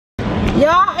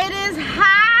Y'all, it is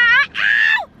hot.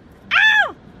 Ow!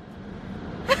 Ow!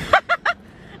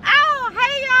 Ow!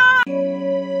 Hey, y'all.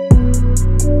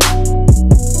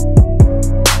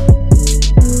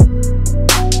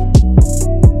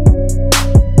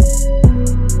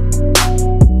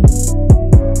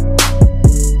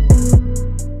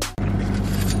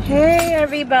 Hey,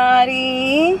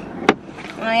 everybody.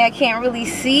 I can't really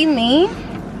see me,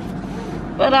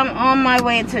 but I'm on my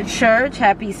way to church.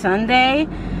 Happy Sunday.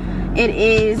 It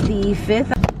is the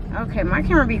 5th. Okay, my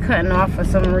camera be cutting off for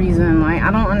some reason. Like,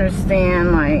 I don't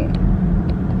understand, like,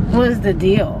 what is the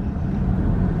deal?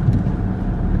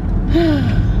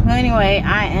 Well, anyway,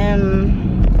 I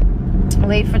am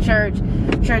late for church.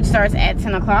 Church starts at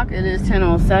 10 o'clock. It is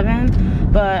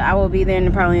 10:07, but I will be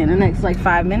there probably in the next like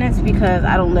 5 minutes because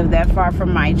I don't live that far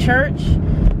from my church.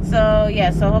 So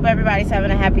yeah, so hope everybody's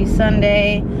having a happy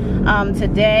Sunday.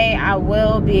 Today I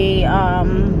will be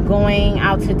going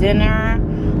out to dinner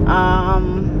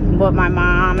with my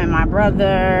mom and my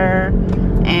brother,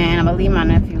 and I believe my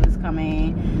nephew is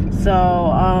coming.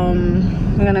 So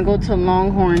we're gonna go to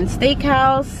Longhorn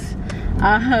Steakhouse,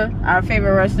 our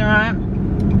favorite restaurant,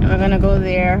 and we're gonna go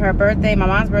there. Her birthday, my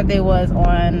mom's birthday, was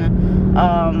on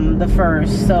the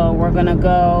 1st, so we're gonna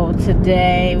go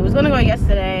today. We was gonna go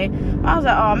yesterday. I was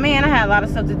like, oh man, I had a lot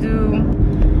of stuff to do,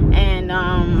 and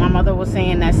my mother was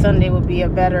saying that Sunday would be a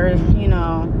better, you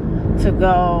know, to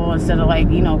go instead of like,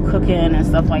 you know, cooking and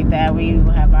stuff like that. We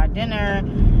will have our dinner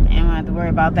and we don't have to worry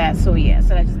about that. So yeah, so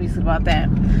that's just basically about that.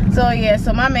 So yeah,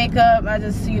 so my makeup, I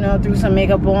just, you know, threw some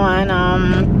makeup on.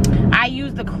 I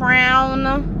used the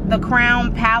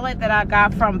Crown palette that I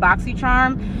got from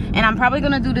BoxyCharm, and I'm probably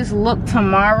gonna do this look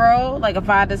tomorrow, like if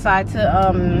I decide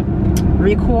to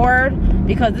record,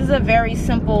 because this is a very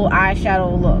simple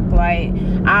eyeshadow look. Like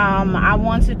I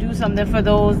want to do something for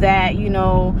those that, you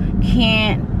know,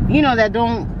 can't, you know, that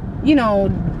don't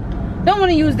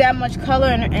want to use that much color,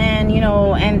 and you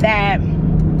know, and that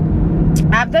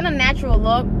I've done a natural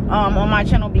look on my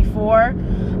channel before,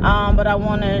 but I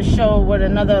want to show with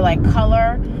another like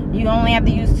color. You only have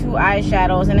to use 2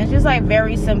 eyeshadows, and it's just like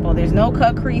very simple. There's no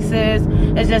cut creases.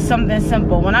 It's just something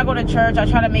simple. When I go to church, I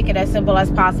try to make it as simple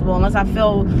as possible, unless I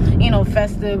feel, you know,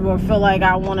 festive or feel like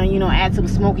I want to, you know, add some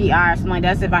smoky eye or something like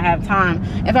that. That's if I have time.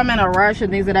 If I'm in a rush or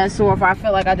things of that sort, if I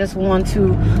feel like I just want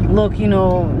to look, you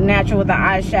know, natural with the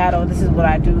eyeshadow, this is what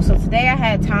I do. So today I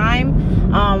had time,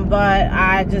 but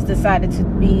I just decided to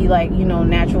be like, you know,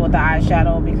 natural with the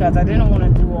eyeshadow because I didn't want to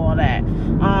do all that.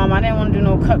 I didn't want to do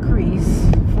no cut crease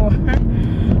for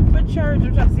church.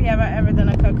 I'm trying to see, have I ever done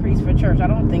a cut crease for church? I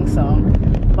don't think so,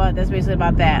 but that's basically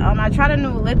about that. I tried a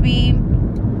new lippy.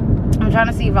 I'm trying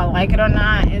to see if I like it or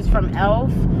not. It's from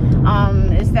e.l.f.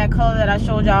 It's that color that I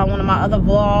showed y'all in one of my other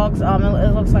vlogs.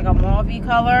 It looks like a mauve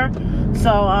color.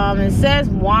 So it says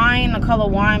wine, the color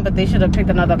wine, but they should have picked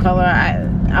another color.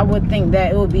 I would think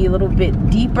that it would be a little bit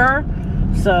deeper.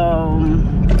 So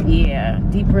yeah,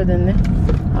 deeper than this.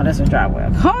 Oh, that's a driveway.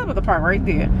 I'm about to park right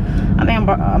there. I think I'm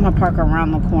gonna park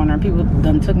around the corner. People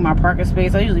done took my parking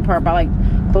space. I usually park by like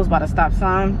close by the stop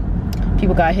sign.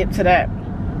 People got hip to that.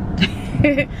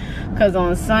 Because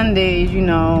on Sundays, you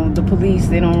know, the police,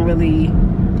 they don't really,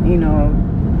 you know,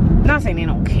 not saying they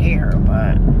don't care,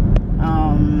 but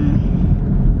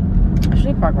I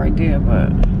should park right there, but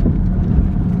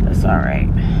that's all right.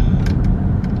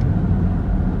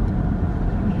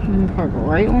 I'm gonna park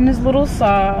right on this little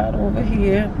side over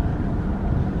here.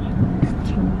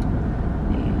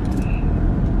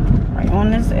 Right on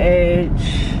this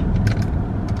edge.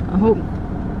 I hope,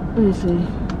 let me see.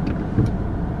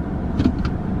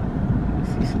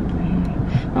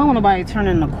 I don't want nobody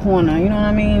turning the corner, you know what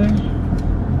I mean?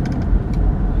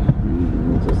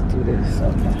 We'll just do this,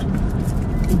 okay.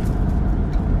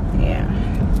 Yeah.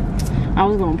 I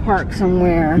was gonna park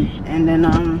somewhere and then,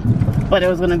 but it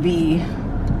was gonna be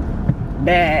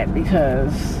bad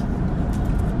because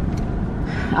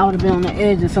I would have been on the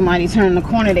edge and somebody turned the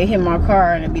corner, they hit my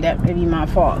car, and it'd be my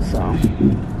fault. So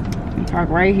park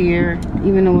right here,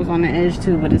 even though it's on the edge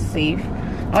too, but it's safe.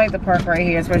 I like to park right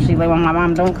here, especially like when my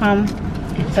mom don't come.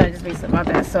 So I just basically about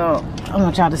that. So I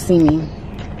want y'all to see me.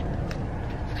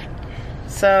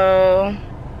 So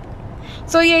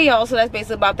yeah, y'all, so that's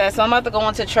basically about that. So I'm about to go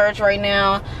into church right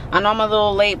now. I know I'm a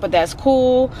little late, but that's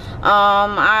cool.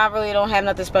 I really don't have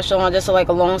nothing special on, just like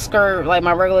a long skirt, like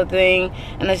my regular thing.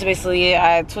 And that's basically it.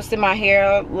 I twisted my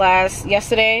hair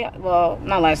yesterday. Well,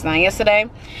 not last night, yesterday.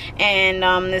 And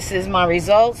this is my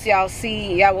results. Y'all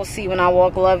will see when I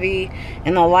walk lovey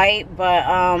in the light. But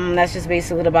that's just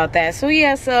basically about that. So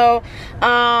yeah, so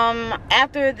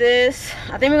after this,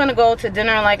 I think we're gonna go to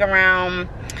dinner like around,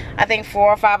 I think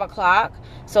 4 or 5 o'clock.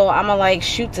 So I'm gonna like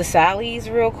shoot to Sally's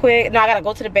real quick. No, I gotta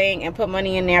go to the bank and put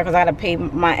money in there because I gotta pay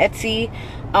my Etsy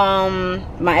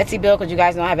bill, because you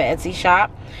guys know I have an Etsy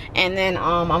shop. And then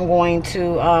I'm going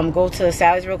to go to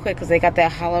Sally's real quick because they got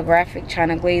that holographic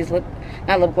China glaze lip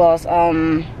gloss,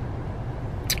 what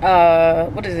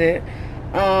is it,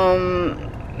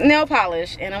 nail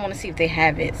polish, and I want to see if they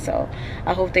have it, so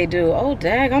I hope they do. Oh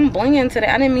dag, I'm blinging today.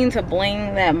 I didn't mean to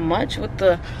bling that much with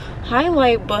the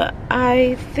highlight, but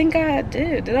I think I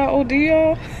did. Did I OD,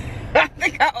 y'all? I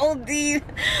think I OD'd. They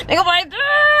go like,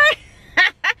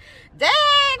 dang,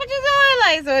 what you doing?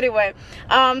 Like, so anyway,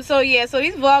 so yeah, so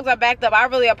these vlogs are backed up. I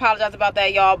really apologize about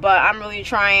that, y'all, but I'm really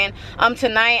trying.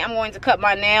 Tonight I'm going to cut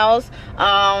my nails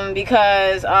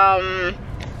because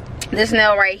this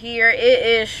nail right here, it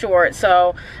is short,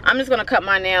 so I'm just gonna cut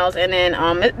my nails. And then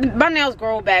my nails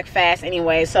grow back fast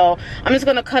anyway, so I'm just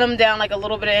gonna cut them down like a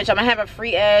little bit of inch. I'm gonna have a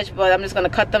free edge, but I'm just gonna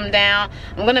cut them down.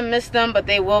 I'm gonna miss them, but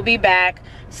they will be back.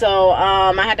 So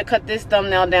I had to cut this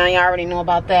thumbnail down. Y'all already know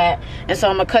about that. And so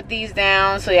I'm gonna cut these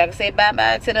down so y'all can say bye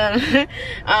bye to them.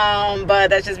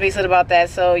 But that's just basically about that.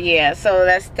 So yeah, so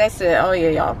that's it. Oh yeah,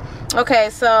 y'all. Okay,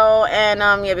 so and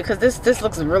yeah, because this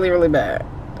looks really bad.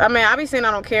 I mean, I be saying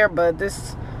I don't care, but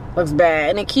this looks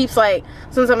bad, and it keeps like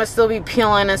sometimes it still be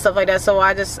peeling and stuff like that. So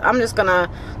I'm just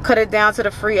gonna cut it down to the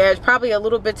free edge, probably a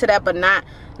little bit to that, but not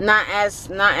as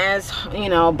you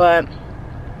know. But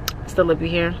it's the lippy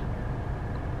here.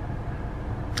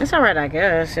 It's all right, I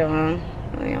guess. I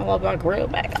love my grill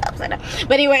back upside down.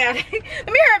 But anyway, let me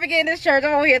hurry up and get in this church.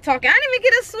 I'm over here talking. I didn't even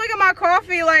get a swig of my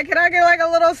coffee. Like, can I get like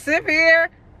a little sip here?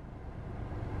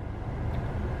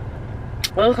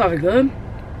 Oh, coffee good.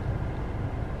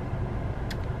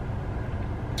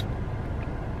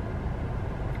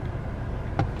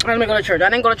 I'm gonna go to church. I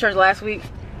didn't go to church last week,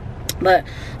 but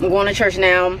I'm going to church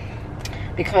now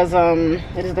because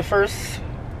it is the first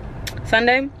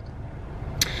Sunday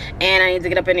and I need to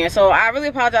get up in there. So I really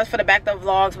apologize for the backed up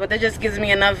vlogs, but that just gives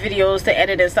me enough videos to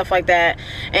edit and stuff like that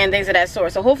and things of that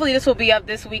sort. So hopefully this will be up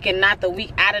this week and not the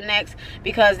week out of next,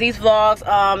 because these vlogs,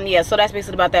 yeah, so that's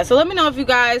basically about that. So let me know if you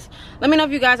guys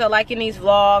are liking these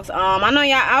vlogs. I know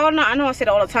y'all, I know I say it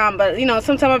all the time, but you know,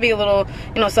 sometimes I'll be a little,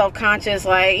 you know, self-conscious,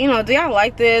 like, you know, do y'all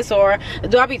like this, or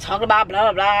do I be talking about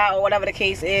blah blah blah, or whatever the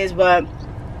case is. But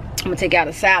I'm gonna take you out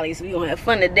to Sally's. We're gonna have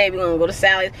fun today. We're gonna go to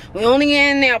Sally's. We only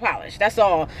get nail polish, that's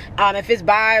all. If it's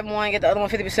buy one get the other one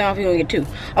 50% off, you're gonna get two,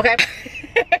 okay?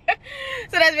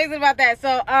 So that's basically about that.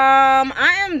 So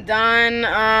I am done.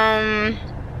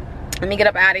 Let me get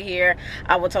up out of here.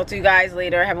 I will talk to you guys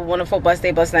later. Have a wonderful blessed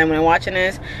day, blessed night when you're watching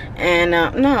this. And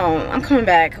no, I'm coming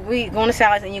back. We going to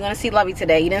Sally's, and you're gonna see Lovey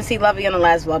today. You didn't see Lovey on the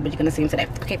last vlog, but you're gonna see him today.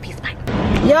 Okay, peace, bye.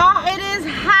 Y'all, it is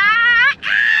hot.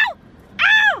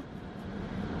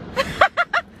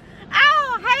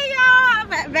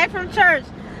 Back from church.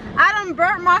 I done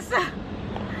burnt myself.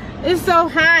 It's so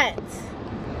hot,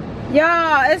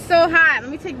 y'all. It's so hot. Let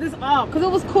me take this off because it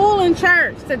was cool in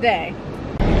church today.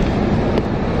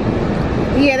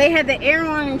 Yeah, they had the air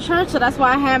on in church, so that's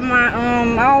why I have my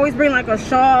I always bring like a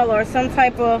shawl or some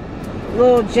type of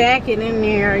little jacket in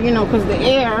there, you know, because the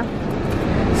air.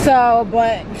 So,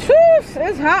 but whew,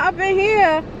 it's hot up in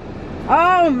here.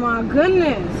 Oh my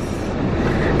goodness.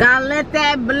 Gotta let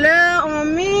that blood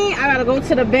on me. I gotta go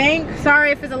to the bank.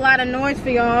 Sorry if it's a lot of noise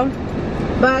for y'all,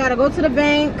 but I gotta go to the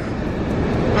bank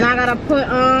and I gotta put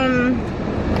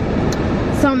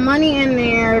some money in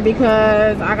there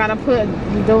because I gotta put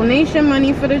donation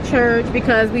money for the church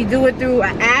because we do it through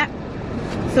an app.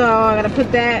 So I gotta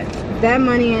put that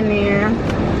money in there,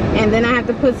 and then I have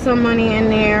to put some money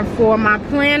in there for my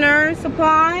planner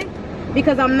supply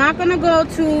because I'm not gonna go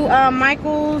to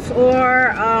Michael's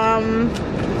or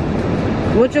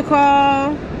what you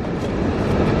call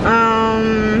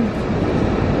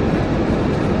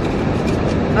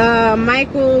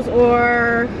Michael's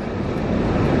or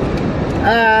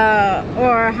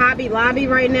Hobby Lobby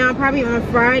right now, probably on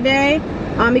Friday,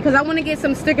 because I want to get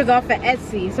some stickers off of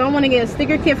Etsy. So I want to get a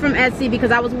sticker kit from Etsy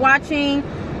because I was watching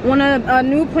a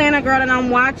new planner girl that I'm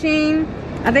watching.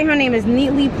 I think her name is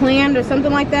Neatly Planned or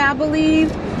something like that, I believe.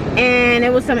 And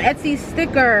it was some Etsy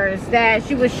stickers that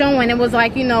she was showing. It was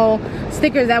like, you know,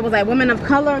 stickers that was like women of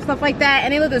color and stuff like that,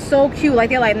 and they looked so cute. Like,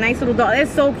 they're like nice little dolls.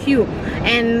 It's so cute,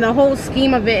 and the whole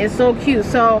scheme of it is so cute.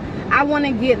 So I want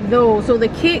to get those. So the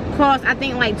kit costs, I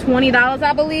think, like $20,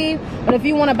 I believe. But if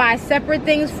you want to buy separate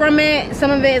things from it, some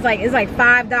of it is like, it's like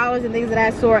 $5 and things of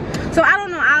that sort. So I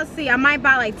don't know, I'll see. I might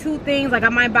buy like two things. Like I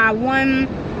might buy one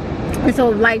And so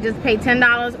like just pay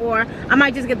 $10, or I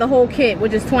might just get the whole kit,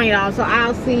 which is $20. So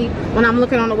I'll see when I'm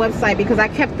looking on the website, because I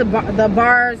kept the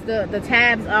bars, the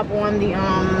tabs up on the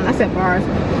I said bars.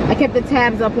 I kept the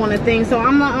tabs up on the thing. So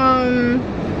I'm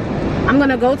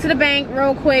gonna go to the bank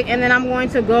real quick, and then I'm going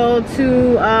to go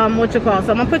to what you call.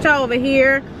 So I'm gonna put y'all over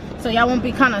here so y'all won't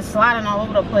be kind of sliding all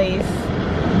over the place.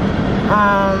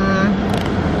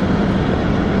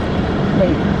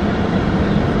 Wait.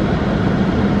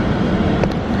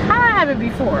 It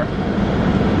before.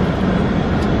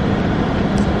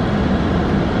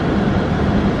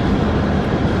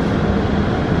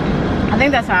 I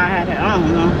think that's how I had it. I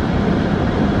don't know.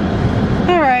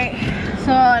 Alright.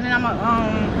 So and then I'm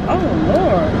oh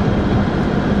Lord.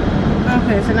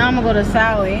 Okay, so now I'm gonna go to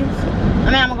Sally's. I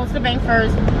mean, I'm gonna go to the bank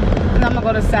first, and I'm gonna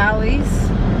go to Sally's.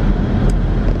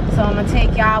 So I'm gonna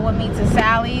take y'all with me to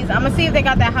Sally's. I'm gonna see if they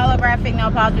got that holographic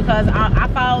nail polish, because I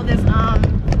follow this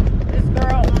this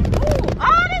girl on.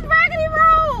 Oh, this Raggedy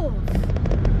Rose!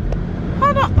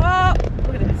 Hold on. Oh,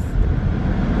 look at this.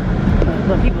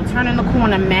 Look, people turning the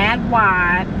corner mad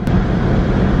wide.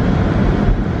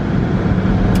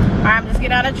 Alright, I'm just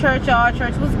getting out of church, y'all.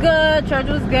 Church was good. Church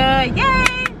was good. Yay!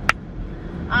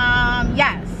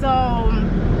 Yeah, so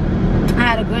I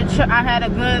had a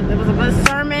good, it was a good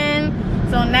sermon.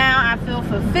 So now I feel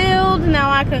fulfilled. Now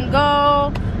I can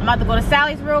go. I'm about to go to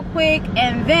Sally's real quick,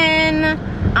 and then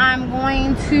I'm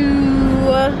going to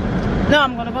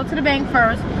go to the bank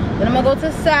first, then I'm gonna go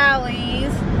to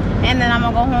Sally's, and then I'm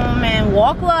gonna go home and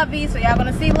walk Lovey, so y'all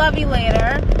gonna see Lovey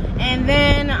later, and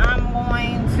then I'm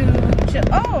going to chill.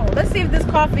 Oh, let's see if this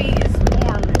coffee is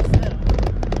warm still.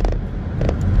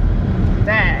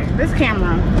 Dang, this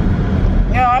camera.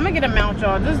 Yo, I'm gonna get a mount,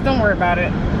 y'all, just don't worry about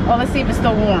it. Oh, let's see if it's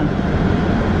still warm.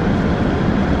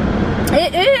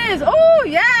 It is. Oh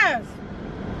yes,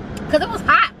 because it was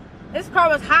hot. This car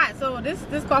was hot, so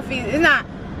this coffee is not,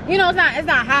 you know, it's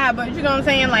not hot, but you know what I'm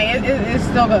saying, like it's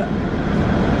still good.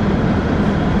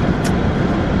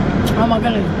 Oh my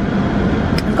goodness,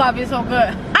 this coffee is so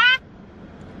good.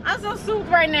 I'm so souped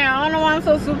right now. I don't know why I'm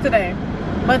so souped today,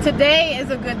 but today is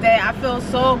a good day. I feel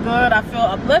so good. I feel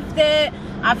uplifted.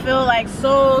 I feel like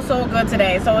so good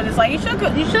today. So it's like you should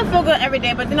feel good every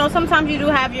day, but you know, sometimes you do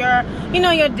have your, you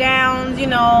know, your downs, you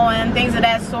know, and things of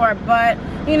that sort. But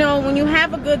you know, when you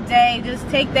have a good day, just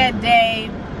take that day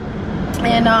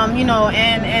and you know,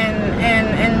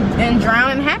 and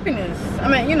drown in happiness. I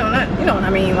mean, you know, not, you know what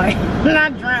I mean, like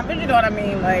not drown, but you know what I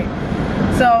mean, like.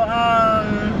 So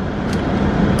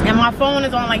and my phone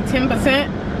is on like 10%.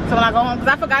 So when I go home,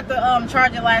 because I forgot to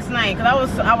charge it last night,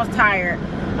 because I was tired.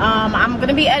 I'm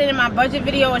gonna be editing my budget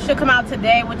video. It should come out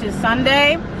today, which is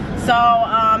Sunday. So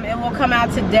it will come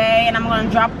out today, and I'm gonna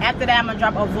drop, after that I'm gonna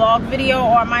drop a vlog video,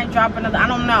 or I might drop another, I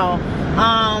don't know.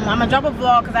 I'm gonna drop a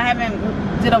vlog because I haven't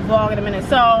did a vlog in a minute.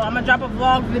 So I'm gonna drop a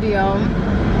vlog video,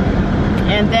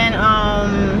 and then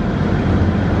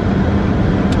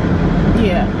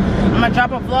yeah, I'm gonna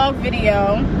drop a vlog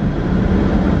video.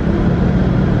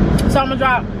 So I'm gonna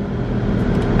drop,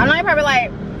 I know you're probably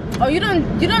like, oh, you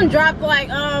done drop like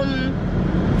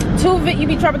you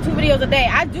be dropping 2 videos a day.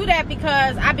 I do that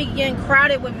because I be getting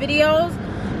crowded with videos.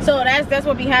 So that's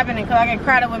what be happening, because I get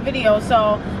crowded with videos.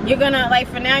 So you're gonna, like,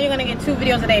 for now, you're gonna get 2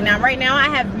 videos a day. Now right now I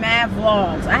have mad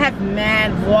vlogs. I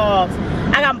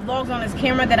got vlogs on this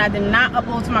camera that I did not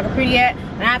upload to my computer yet,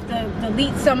 and I have to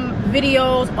delete some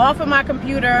videos off of my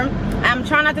computer. I'm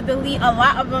trying not to delete a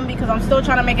lot of them because I'm still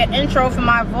trying to make an intro for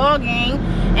my vlogging,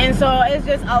 and so it's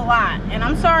just a lot. And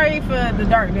I'm sorry for the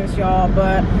darkness, y'all,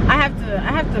 but I have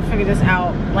to figure this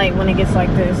out, like when it gets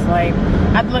like this. Like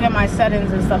I have to look at my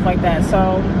settings and stuff like that.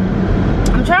 So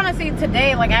I'm trying to see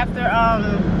today, like after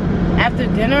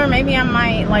dinner, maybe I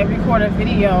might like record a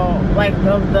video like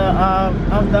of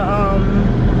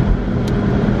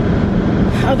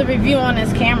the review on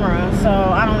this camera. So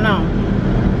I don't know.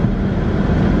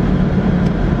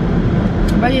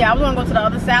 But yeah, I was gonna go to the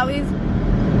other Sally's,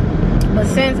 but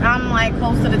since I'm like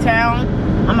close to the town,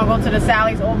 I'm gonna go to the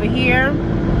Sally's over here,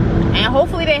 and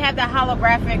hopefully they have that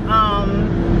holographic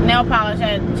nail polish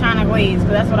at China Glaze,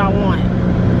 because that's what I want.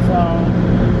 So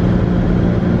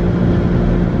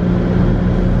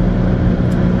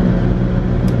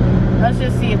let's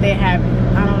just see if they have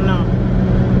it. I don't know.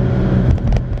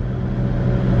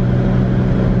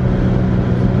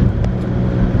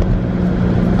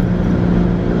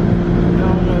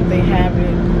 They have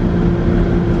it.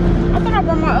 I thought I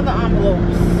brought my other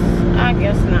envelopes. I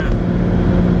guess not.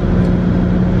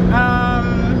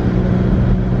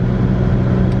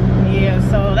 Yeah,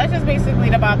 so that's just basically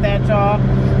about that, y'all.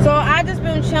 So I just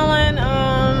been chilling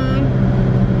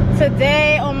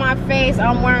Today on my face,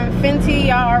 I'm wearing Fenty.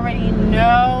 Y'all already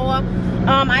know.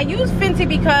 I use Fenty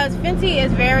because Fenty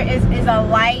is a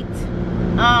light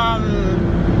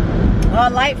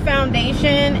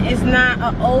foundation. It's not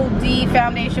an OD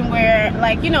foundation where,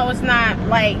 like, you know, it's not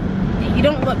like you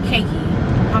don't look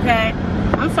cakey. Okay,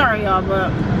 I'm sorry y'all,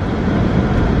 but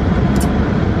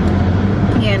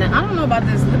yeah, now, I don't know about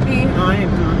this lippy. Oh, I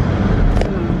ain't know.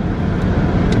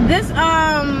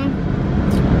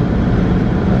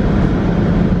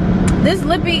 This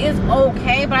lippy is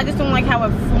okay, but I just don't like how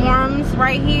it forms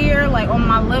right here, like on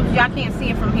my lips. Y'all can't see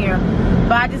it from here,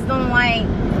 but I just don't like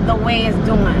the way it's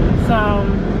doing. So,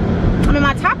 I mean,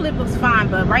 my top lip looks fine,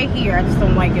 but right here, I just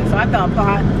don't like it. So I thought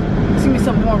apply, see me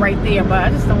some more right there, but I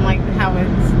just don't like how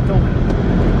it's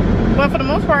doing. But for the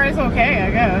most part, it's okay, I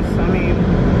guess. I mean,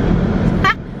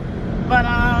 but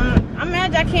I'm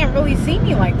mad y'all can't really see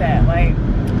me like that. Like,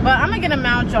 but I'm gonna get a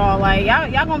mount, y'all. Like,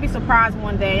 y'all gonna be surprised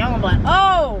one day. Y'all gonna be like,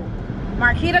 oh,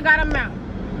 Marquita got a mount.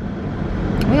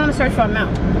 We're gonna search for a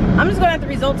mount. I'm just gonna have the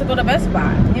result to go to Best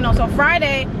Buy. You know, so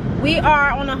Friday, we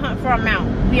are on a hunt for a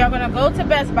mount. We are gonna go to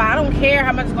Best Buy. I don't care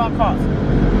how much it's gonna cost.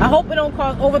 I hope it don't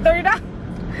cost over $30.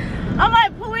 I'm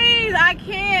like, please, I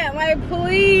can't. Like,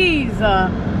 please.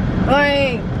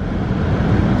 Like,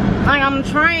 I'm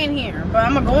trying here, but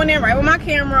I'm gonna go in there right with my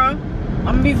camera. I'm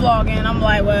gonna be vlogging. I'm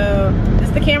like, well, this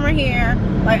is the camera here.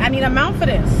 Like, I need a mount for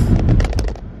this.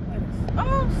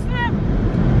 Oh, snap.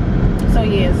 So,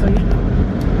 yeah, so, you know.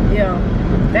 Yo,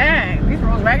 dang, these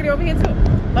rolls raggedy over here, too.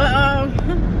 But, oh,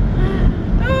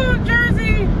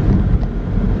 Jersey.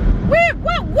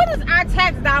 What does our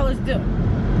tax dollars do?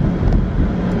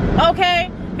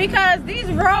 Okay? Because these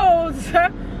roads,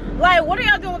 like, what are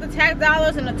y'all doing with the tax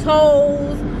dollars and the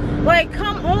tolls? Like,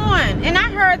 come on. And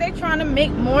I heard they trying to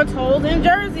make more tolls in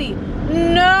Jersey.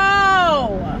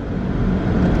 No.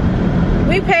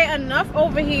 We pay enough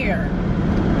over here.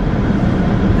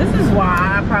 This is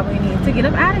why I probably need to get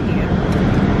up out of here.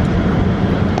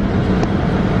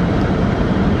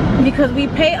 Because we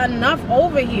pay enough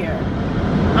over here.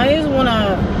 I just want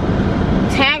to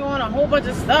tag on a whole bunch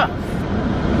of stuff.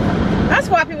 That's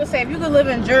why people say if you could live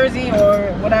in Jersey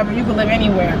or whatever, you could live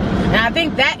anywhere. And I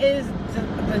think that is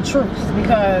the truth,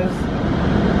 because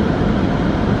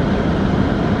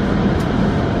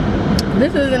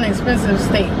this is an expensive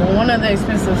state, or one of the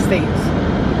expensive states.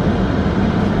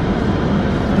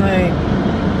 Like,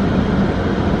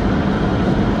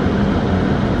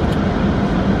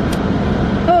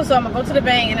 oh, so I'm gonna go to the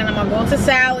bank and then I'm gonna go to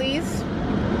Sally's.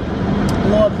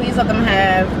 Lord, please let them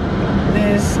have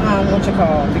this, what you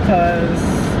call, because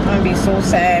I'm gonna be so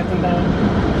sad if we don't.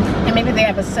 And maybe they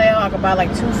have a sale. I could buy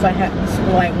like two for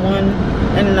like one,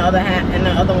 and the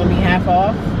other one be half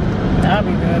off. That'll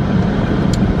be good.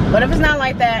 But if it's not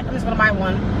like that, I'm just gonna buy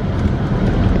one.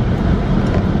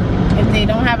 If they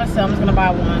don't have a sale, I'm just gonna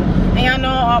buy one. And y'all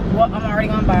know what I'm already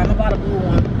gonna buy. I'm gonna buy the blue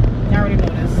one. Y'all already know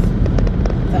this.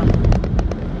 So,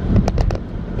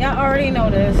 y'all already know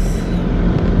this.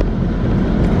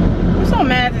 I'm so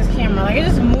mad at this camera. Like, it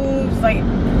just moves like.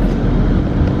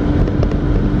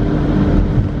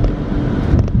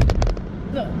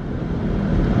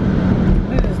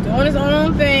 Doing his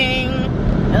own thing.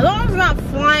 As long as it's not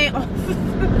flying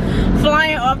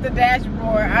off the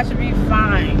dashboard, I should be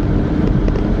fine.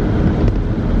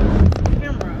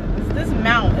 Camera, this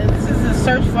mount, this is a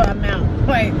search for a mount.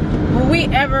 Like, will we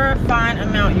ever find a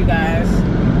mount, you guys?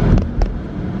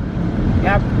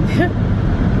 Yep.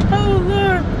 Oh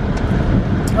Lord.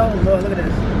 Oh Lord, look at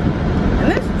this. And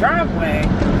this driveway.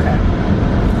 Okay.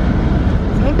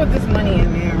 So I'm gonna put this money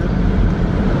in there.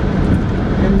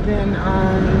 And then,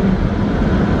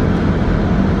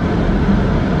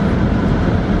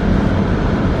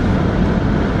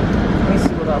 let me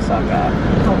see what else I got.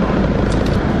 Hold on.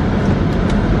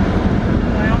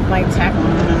 I don't like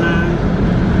tackling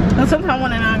 109. And sometimes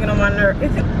 109 get on my nerve.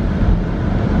 What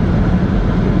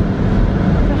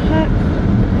the heck?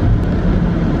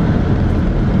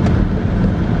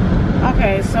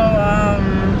 Okay, so, I'm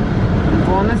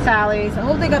going to Sally's. I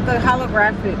hope they got the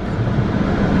holographic.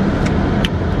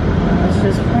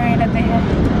 Just pray that they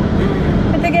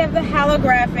have the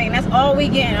holographic. That's all we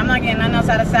get. I'm not getting nothing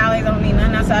outside of Sally's. I don't need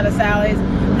nothing outside of Sally's.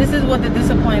 This is what the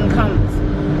discipline comes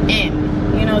in.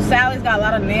 You know, Sally's got a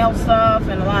lot of nail stuff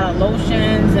and a lot of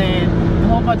lotions and a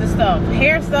whole bunch of stuff.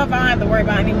 Hair stuff I don't have to worry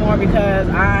about anymore because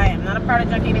I am not a product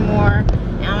junkie anymore.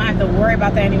 And I don't have to worry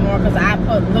about that anymore because I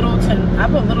put little to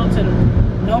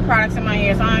no products in my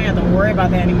hair, so I don't have to worry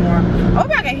about that anymore. I hope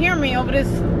y'all can hear me over this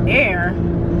air.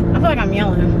 I feel like I'm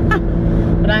yelling.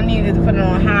 But I needed to put it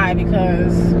on high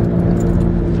because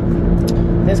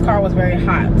this car was very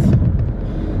hot.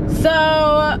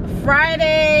 So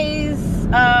Fridays,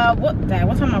 what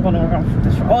time am I going to work on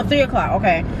this? Oh, 3 o'clock.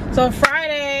 Okay. So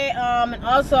Friday, and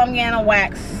also I'm getting a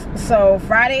wax. So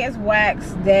Friday is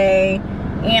wax day,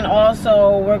 and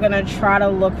also we're gonna try to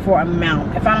look for a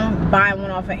mount. If I don't buy one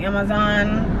off of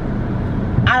Amazon,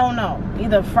 I don't know.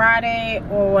 Either Friday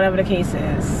or whatever the case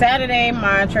is. Saturday,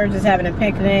 my church is having a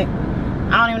picnic.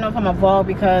 I don't even know if I'm gonna vlog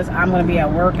because I'm gonna be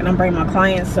at work and I'm bringing my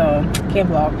clients, so can't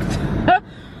vlog.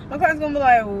 My client's gonna be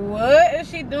like, what is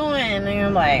she doing? And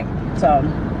I'm like, so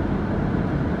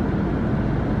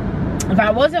if I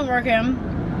wasn't working,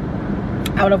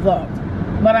 I would have vlogged.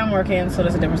 But I'm working, so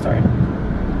that's a different story.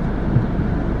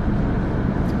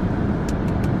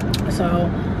 So,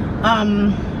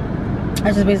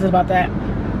 that's just basically about that.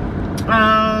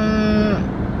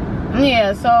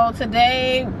 Yeah, so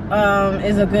today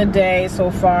is a good day so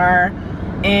far,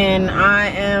 and I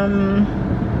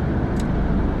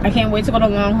can't wait to go to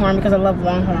Longhorn because I love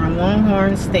Longhorn.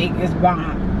 Longhorn steak is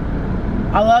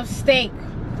bomb. I love steak.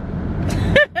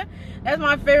 That's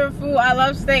my favorite food. I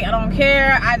love steak. I don't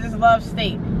care. I just love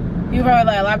steak. People probably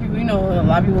like, a lot of people, you know, a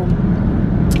lot of people,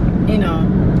 you know,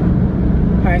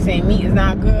 probably saying meat is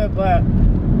not good, but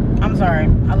I'm sorry.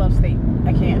 I love steak.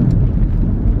 I can't.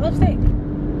 I love steak.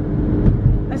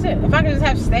 That's it. If I could just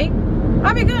have steak,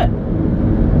 I'll be good.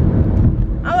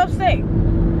 I love steak.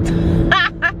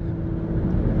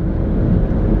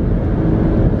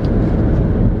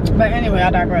 But anyway,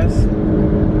 I digress.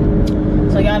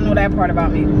 So y'all know that part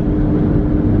about me.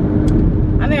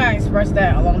 I think I expressed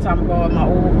that a long time ago in my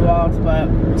old vlogs, but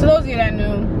to those of you that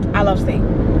knew, I love steak.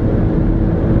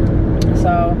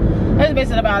 So that's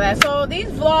basically about that. So these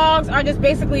vlogs are just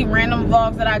basically random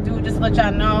vlogs that I do just to let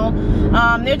y'all know.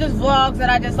 They're just vlogs that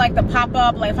I just like to pop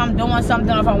up, like if I'm doing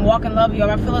something, or if I'm walking lovely, or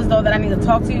if I feel as though that I need to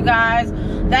talk to you guys.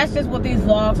 That's just what these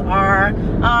vlogs are.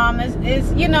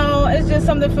 It's you know, it's just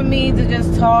something for me to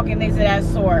just talk and things of that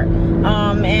sort,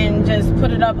 and just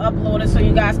put it up, upload it, so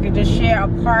you guys can just share a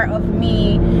part of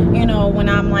me, you know, when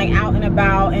I'm like out and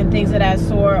about and things of that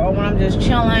sort, or when I'm just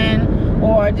chilling,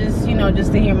 or just, you know,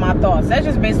 just to hear my thoughts. That's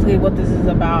just basically what this is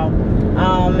about,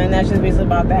 and that's just basically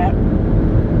about that.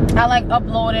 I like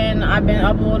uploading. I've been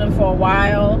uploading for a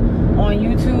while on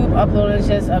YouTube. Uploading is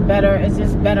just it's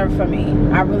just better for me.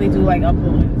 I really do like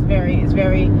uploading. It's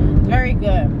very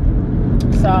good.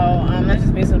 So that's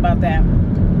just basically about that.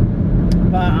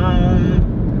 But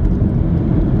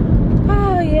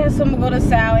oh yeah, so I'm gonna go to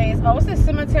Sally's. Oh, what's this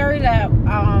cemetery that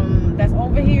that's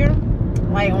over here?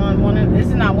 Like on this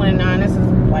is not 109. This is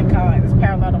like kind of like this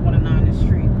parallel to 109 this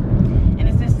street. And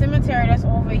it's this cemetery that's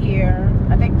over here.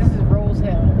 I think this is Rose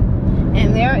Hill.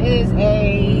 And there is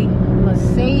a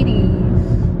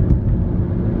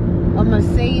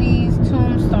Mercedes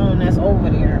tombstone that's over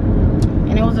there.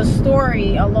 And it was a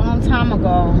story a long time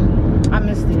ago. I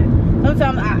missed it.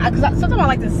 Sometimes I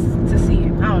like to see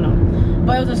it. I don't know.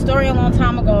 But it was a story a long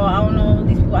time ago. I don't know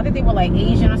these people. I think they were like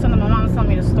Asian or something. My mom was telling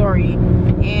me the story.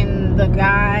 And the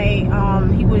guy,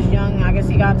 he was young. I guess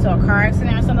he got into a car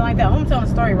accident or something like that. I'm telling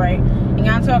the story right. He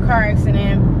got into a car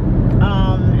accident.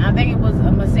 I think it was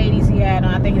a Mercedes he had,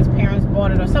 and I think his parents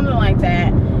bought it or something like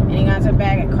that. And he got into a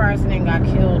car accident and got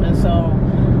killed. And so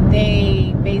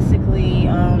they basically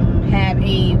have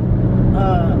a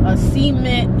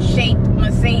cement-shaped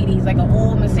Mercedes, like an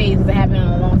old Mercedes that happened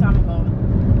a long time ago.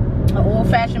 An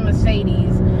old-fashioned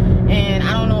Mercedes. And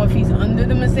I don't know if he's under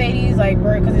the Mercedes, like,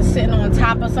 because it's sitting on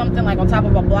top of something, like on top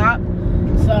of a block.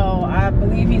 So I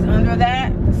believe he's under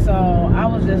that. So I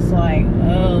was just like,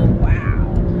 oh wow.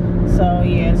 So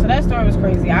yeah, so that story was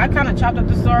crazy. I kind of chopped up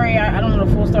the story. I don't know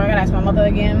the full story. I gotta ask my mother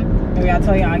again. Maybe I'll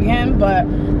tell y'all again. But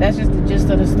that's just the gist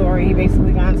of the story. He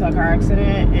basically got into a car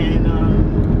accident, and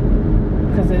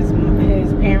because his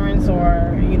parents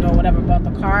or you know whatever bought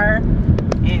the car,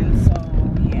 and so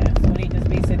yeah, so they just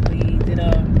basically did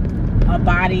a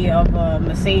body of a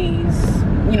Mercedes,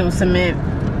 you know, cement,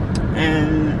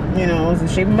 and you know it was the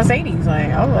shape of Mercedes.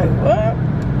 Like I was like, what?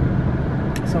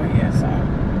 So yeah, so.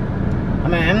 I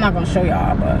mean, I'm not gonna show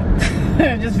y'all, but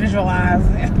just visualize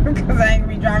it because I ain't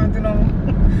gonna be driving through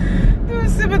the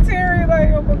cemetery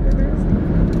like, oh my goodness.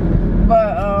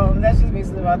 But that's just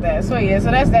basically about that. So yeah,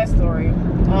 so that's that story.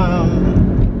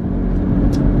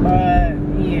 But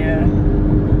yeah,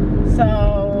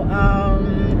 so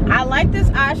I like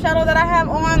this eyeshadow that I have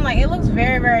on. Like it looks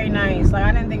very nice. Like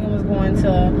I didn't think it was going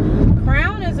to.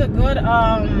 Crown is a good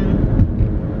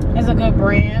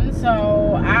brand.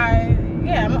 So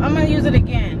I'm gonna use it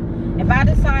again. If I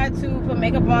decide to put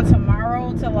makeup on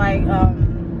tomorrow to like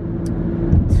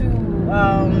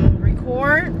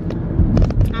record,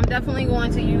 I'm definitely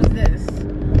going to use this.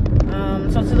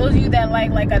 So to those of you that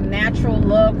like a natural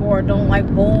look or don't like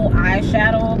bold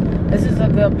eyeshadow, this is a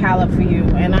good palette for you.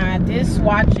 And I did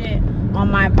swatch it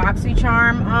on my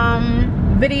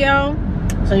BoxyCharm video,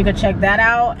 so you can check that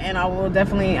out. And I will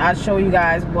definitely, I'll show you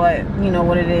guys what, you know,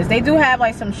 what it is. They do have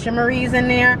like some shimmeries in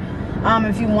there,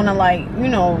 if you want to, like, you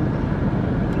know,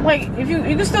 like if you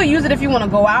can still use it if you want to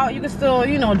go out. You can still,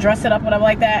 you know, dress it up, whatever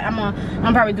like that.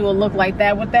 I'm probably do a look like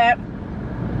that with that.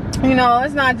 You know,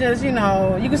 it's not just, you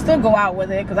know, you can still go out with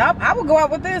it, because I would go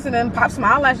out with this and then pop some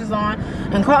eyelashes on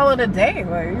and call it a day.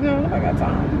 Like, you know, I got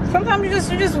time. Sometimes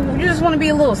you just want to be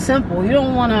a little simple. You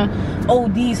don't want to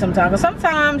OD sometimes. But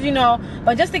sometimes, you know,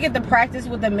 but just to get the practice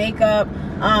with the makeup,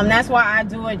 that's why I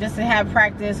do it, just to have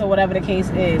practice or whatever the case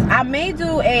is. I may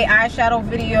do a eyeshadow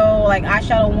video, like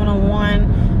eyeshadow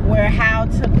 101, where how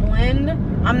to blend.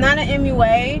 I'm not an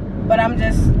MUA, but I'm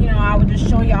just, you know, I would just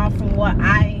show y'all from what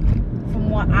I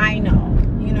know,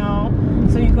 you know,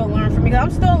 so you can learn from me. I'm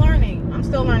still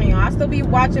learning, y'all. I still be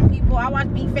watching people. I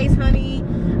watch Big Face Honey.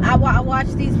 I watch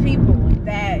these people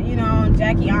that, you know,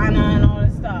 Jackie Anna and all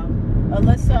this stuff,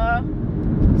 Alyssa.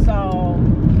 So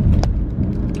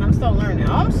I'm still learning.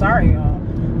 Oh, I'm sorry, y'all.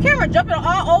 Camera jumping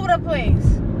all over the place.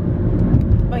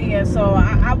 But yeah, so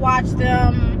I watch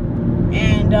them,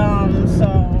 and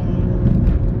so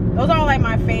those are like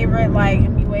my favorite, like,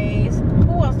 MUAs.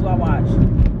 Who else do I watch?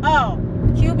 Oh,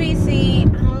 QBC, I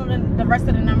don't know the rest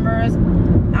of the numbers.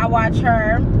 I watch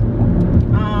her.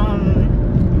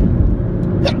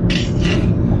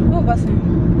 Who was it?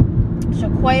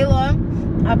 Shaquela,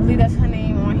 I believe that's her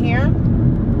name on here.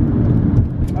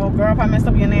 Oh girl, if I messed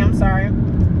up your name, I'm sorry.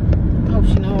 I hope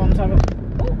she knows what I'm talking about.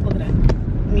 Oh, look at that.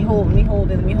 Let me hold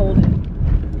it.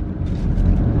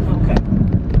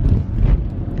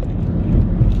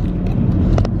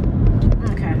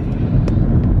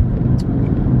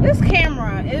 This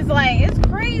camera is like, it's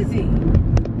crazy.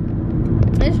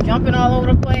 It's jumping all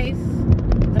over the place.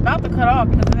 It's about to cut off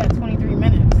because it's at 23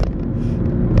 minutes.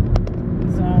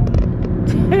 So,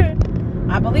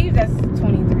 I believe that's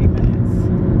 23 minutes.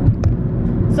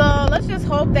 So, let's just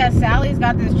hope that Sally's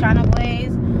got this China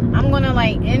glaze. I'm going to,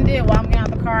 like, end it while I'm getting out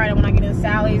the car. And when I get in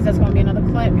Sally's, that's going to be another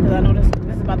clip, because I know this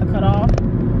is about to cut off.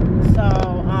 So,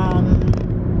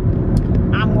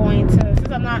 I'm going to,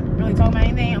 since I'm not really talking about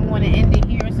anything, I'm going to end it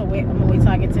here. So I'm gonna wait till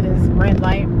I get to this red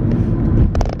light,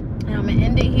 and I'm gonna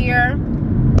end it here,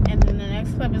 and then the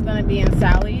next clip is gonna be in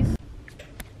Sally's.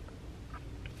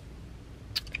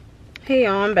 Hey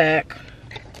y'all, I'm back.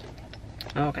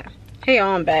 Okay. Hey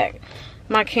y'all, I'm back.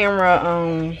 My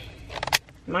camera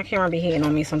be hitting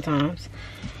on me sometimes,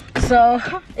 so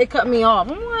it cut me off.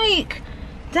 I'm like,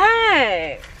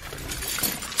 dang.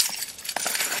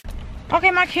 Okay,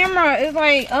 my camera is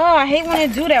like, oh, I hate when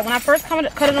it do that. When I first cut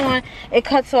it on, it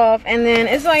cuts off, and then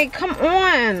it's like, come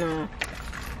on.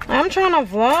 I'm trying to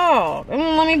vlog. It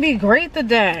won't let me be great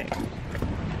today.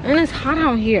 And it's hot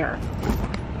out here.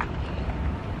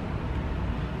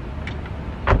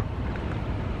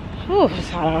 Whew, it's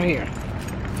hot out here.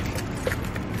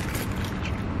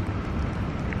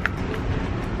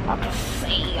 Let's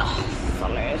see. So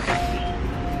let's see.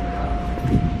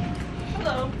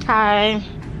 Hello. Hi.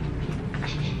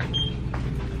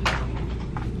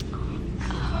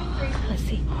 Let's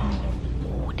see.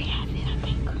 Oh, they have it, I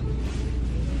think.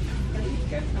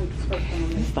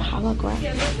 This is the holograph.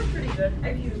 Yeah, those are pretty good.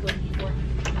 I've used those before.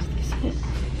 What's this?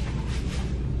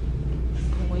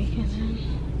 Awakening.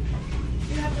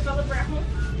 Do you have the holograph one?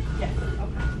 Yes.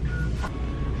 Okay.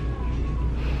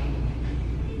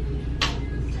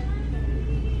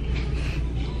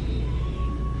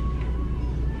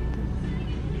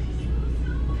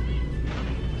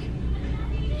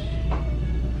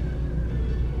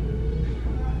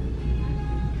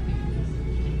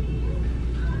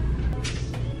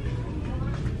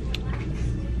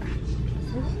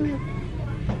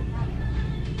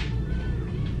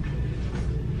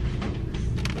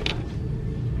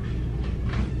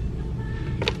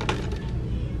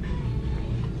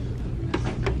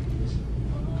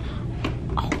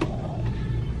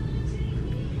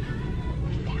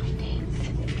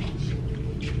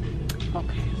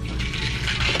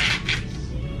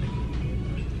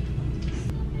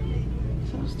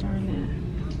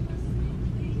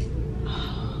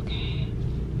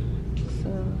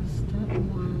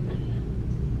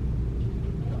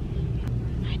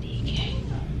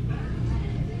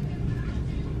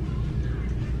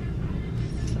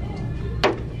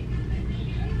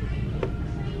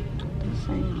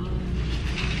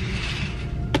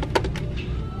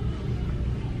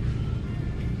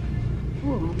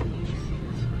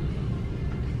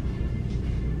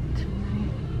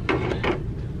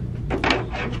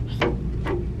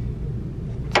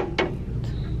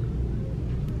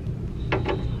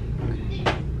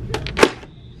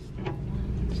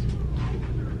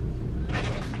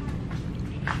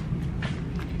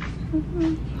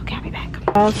 Okay, I'll be back.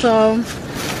 Also, I'm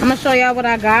gonna show y'all what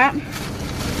I got.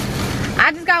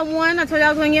 I just got one. I told y'all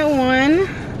I was gonna get one.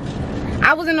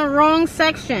 I was in the wrong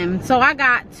section, so I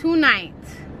got 2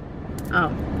 nights.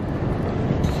 Oh.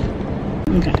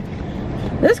 Okay.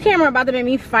 This camera about to make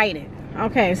me fight it.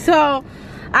 Okay, so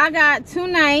I got 2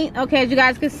 nights. Okay, as you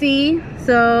guys can see.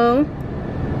 So,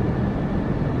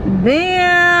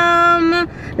 bam.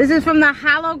 This is from the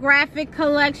holographic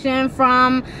collection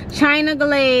from China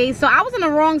Glaze. So I was in the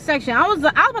wrong section. I was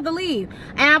about to leave,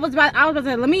 and I was about to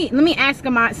say, let me ask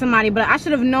somebody. But I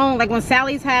should have known, like when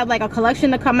Sally's have like a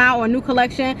collection to come out or a new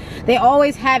collection, they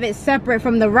always have it separate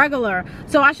from the regular.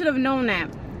 So I should have known that.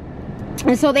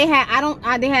 And so they had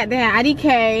they had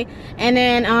IDK, and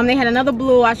then they had another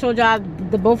blue. I showed y'all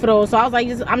both of those. So I was like,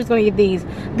 I'm just gonna get these.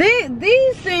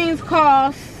 These things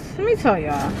cost, let me tell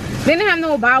y'all, they didn't have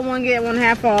no buy one get one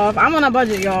half off. I'm on a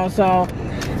budget, y'all, so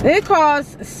it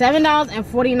cost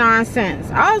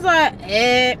 $7.49. I was like,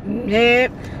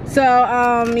 so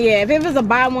yeah, if it was a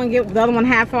buy one get the other one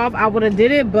half off, I would have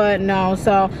did it, but no.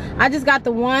 So I just got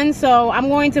the one. So I'm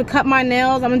going to cut my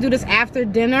nails. I'm gonna do this after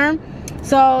dinner.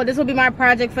 So this will be my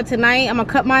project for tonight. I'm gonna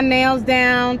cut my nails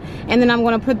down, and then I'm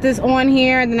gonna put this on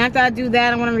here. And then after I do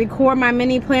that, I'm gonna record my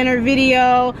mini planner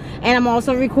video, and I'm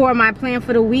also record my plan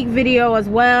for the week video as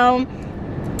well.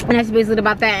 And that's basically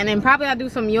about that. And then probably I'll do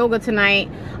some yoga tonight,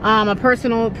 a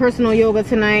personal yoga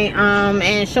tonight,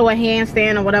 and show a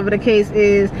handstand or whatever the case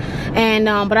is. And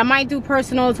but I might do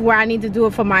personals where I need to do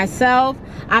it for myself.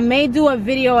 I may do a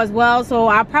video as well, so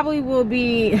I probably will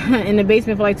be in the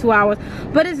basement for like 2 hours.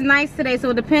 But it's nice today,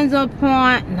 so it depends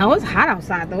upon. No, it's hot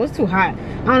outside though. It's too hot. I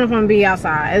don't know if I'm gonna be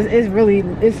outside. It's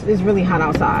really hot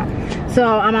outside. So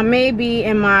I may be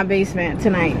in my basement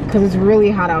tonight because it's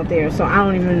really hot out there. So I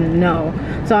don't even know.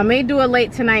 So I may do it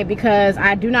late tonight because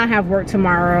I do not have work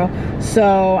tomorrow.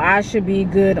 So I should be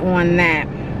good on that.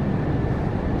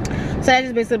 So that's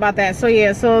just basically about that. So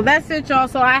yeah, so that's it, y'all.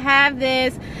 So I have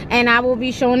this, and I will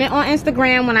be showing it on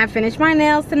Instagram when I finish my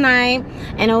nails tonight,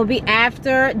 and it will be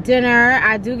after dinner.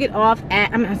 I do get off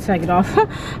at, I'm gonna get off.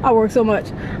 I work so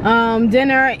much.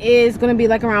 Dinner is gonna be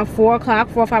like around 4 o'clock,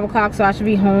 4 or 5 o'clock, so I should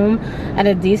be home at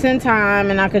a decent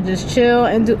time, and I could just chill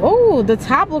and do. Oh, the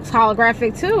top looks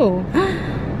holographic too.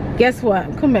 Guess what?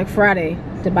 I'm coming back Friday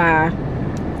to buy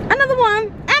another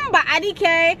one. I'm by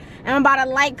IDK. And I'm about a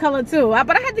light color too,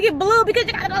 but I had to get blue because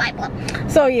you gotta go light blue.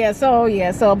 So yeah,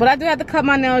 but I do have to cut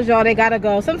my nails, y'all. They gotta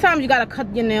go. Sometimes you gotta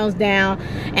cut your nails down,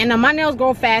 and my nails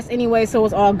grow fast anyway, so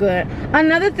it's all good.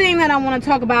 Another thing that I want to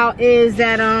talk about is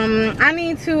that I'm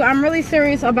really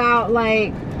serious about,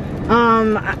 like,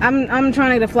 I'm trying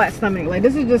to get a flat stomach. Like,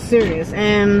 this is just serious,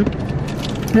 and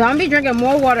I'm gonna be drinking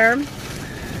more water.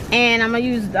 And I'm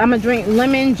gonna drink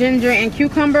lemon, ginger, and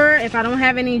cucumber. If I don't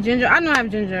have any ginger, I know I have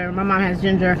ginger. My mom has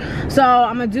ginger, so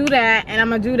I'm gonna do that. And I'm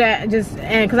gonna do that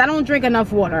because I don't drink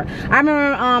enough water. I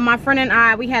remember my friend and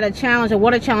I, we had a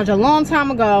water challenge a long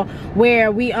time ago, where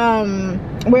we you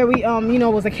know,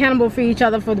 was accountable for each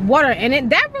other for the water, and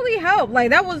that really helped.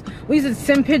 Like, we used to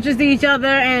send pictures to each other,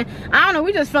 and I don't know,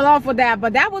 we just fell off with that,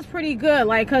 but that was pretty good.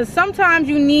 Like, because sometimes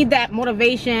you need that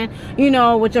motivation, you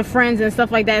know, with your friends and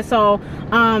stuff like that. So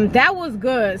that was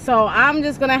good. So I'm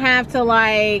just gonna have to,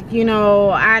 like, you know,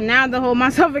 I now to hold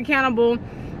myself accountable.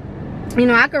 You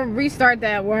know, I could restart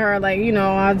that with her, like, you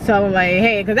know, I'll tell her, like,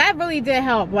 hey, because that really did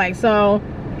help. Like, so,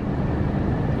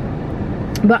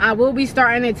 but I will be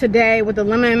starting it today with the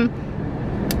lemon,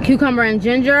 cucumber, and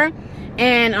ginger.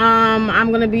 And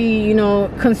I'm gonna be, you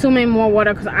know, consuming more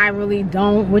water because I really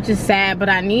don't, which is sad, but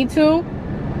I need to.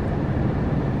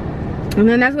 And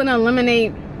then that's gonna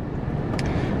eliminate,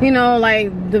 you know,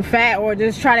 like the fat, or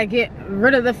just try to get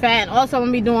rid of the fat. And also I'm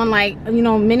gonna be doing, like, you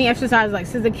know, mini exercises like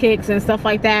scissor kicks and stuff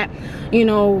like that, you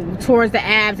know, towards the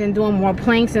abs, and doing more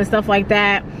planks and stuff like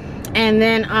that. And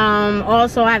then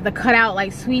also I have to cut out,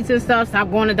 like, sweets and stuff. Stop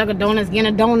going to Dunkin' Donuts,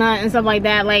 getting a donut and stuff like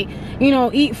that. Like, you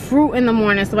know, eat fruit in the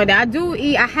morning, stuff like that.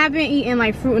 I have been eating,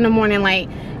 like, fruit in the morning, like,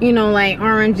 you know, like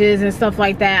oranges and stuff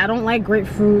like that. I don't like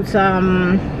grapefruits.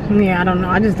 Yeah, I don't know,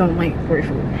 I just don't like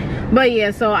grapefruit. But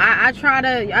yeah, so I try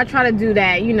to do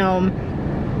that, you know,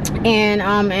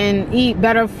 and eat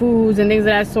better foods and things of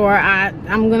that sort.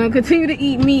 I'm gonna continue to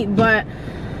eat meat, but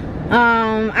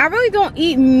I really don't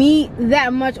eat meat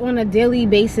that much on a daily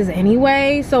basis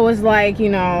anyway. So it's like, you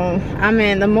know, I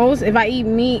mean, the most, if I eat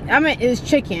meat, I mean, it's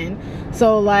chicken.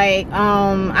 So, like,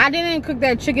 I didn't cook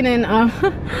that chicken in,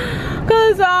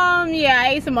 cause yeah, I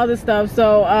ate some other stuff.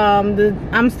 So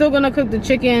I'm still gonna cook the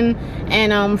chicken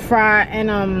and fry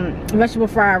and vegetable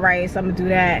fried rice. I'm gonna do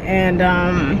that. And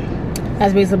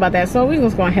that's basically about that. So we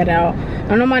just gonna head out.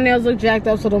 I know my nails look jacked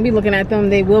up, so don't be looking at them.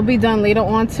 They will be done later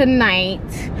on tonight.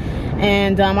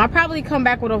 And I'll probably come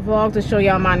back with a vlog to show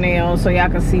y'all my nails so y'all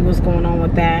can see what's going on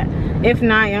with that. If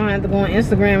not, y'all have to go on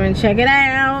Instagram and check it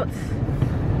out.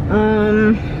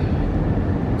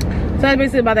 So that's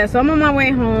basically about that. So I'm on my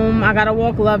way home. I gotta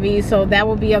walk Lovey, so that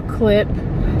will be a clip.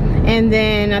 And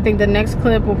then I think the next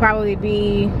clip will probably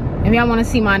be, if y'all want to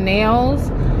see my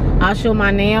nails, I'll show my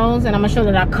nails, and I'm gonna show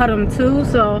that I cut them too.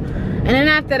 So, and then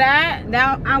after that,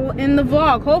 I will end the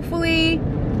vlog. Hopefully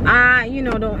I, you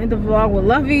know, don't end the vlog with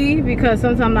Lovey, because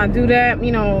sometimes I do that.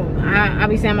 You know, I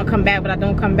be saying I'm gonna come back, but I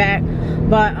don't come back.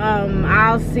 But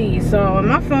I'll see. So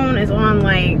my phone is on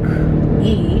like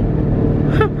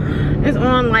it's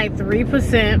on like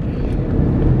 3%.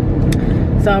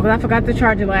 So, because I forgot to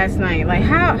charge it last night. Like,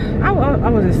 how I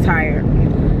was just tired.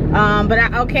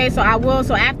 Okay, so I will.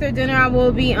 So after dinner, I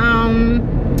will be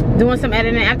doing some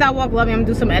editing. After I walk Lovey, I'm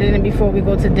gonna do some editing before we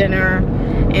go to dinner,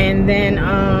 and then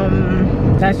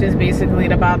that's just basically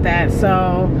about that.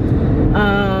 So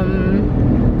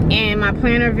and my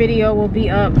planner video will be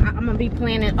up. I'm gonna be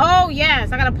planning. Oh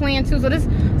yes, I got a plan too. So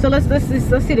let's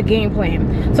see the game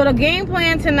plan. So the game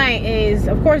plan tonight is,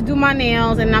 of course, do my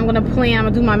nails, and I'm gonna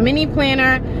do my mini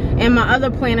planner and my other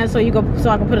planner, so I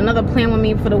can put another plan with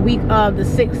me for the week of the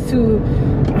 6th to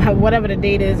whatever the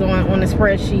date is on the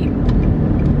spreadsheet.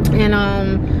 And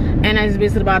that's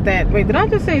basically about that. Wait, did I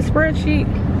just say spreadsheet?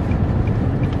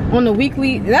 On the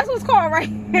weekly, that's what it's called, right?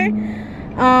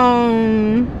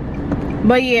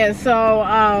 But yeah, so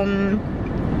on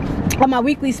my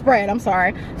weekly spread, I'm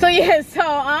sorry. So yeah, so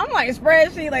I'm like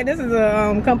spreadsheet, like this is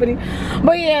a company.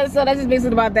 But yeah, so that's just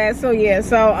basically about that. So yeah,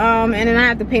 so and then I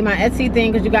have to pay my Etsy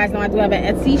thing, because you guys know I do have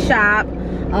an Etsy shop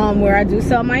where I do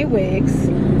sell my wigs.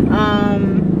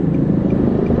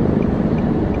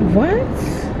 What?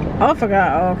 Oh, I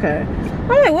forgot. Oh, okay. I'm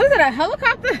like, what is it, a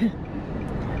helicopter?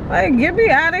 Like, get me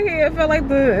out of here. It felt like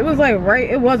it was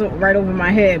right over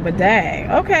my head, but dang.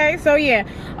 Okay, so yeah.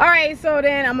 All right, so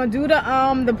then I'm gonna do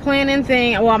the planning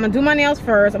thing. Well, I'm gonna do my nails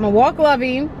first. I'm gonna walk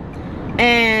Lovey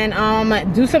and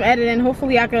do some editing.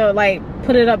 Hopefully I could like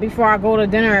put it up before I go to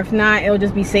dinner. If not, it'll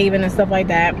just be saving and stuff like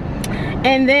that.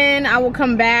 And then I will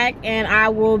come back, and I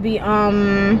will be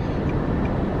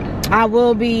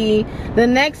the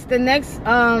next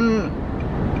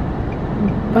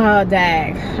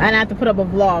dag, and I have to put up a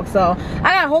vlog. So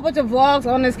I got a whole bunch of vlogs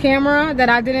on this camera that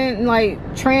I didn't like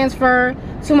transfer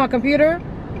to my computer.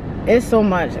 It's so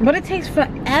much, but it takes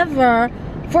forever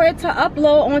for it to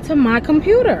upload onto my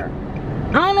computer.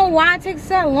 I don't know why it takes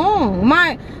that long.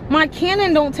 My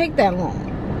Canon don't take that long.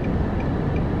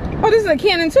 Oh, this is a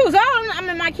Canon too, so I'm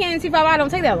in my Canon T5i don't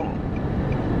take that long.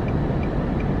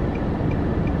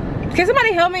 Can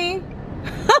somebody help me?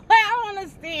 I don't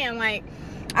understand. Like,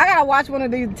 I gotta watch one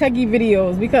of these techie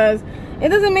videos because it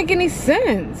doesn't make any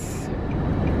sense.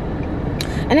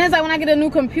 And then it's like when I get a new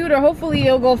computer, hopefully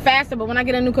it'll go faster. But when I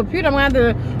get a new computer, I'm gonna have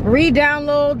to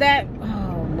re-download that.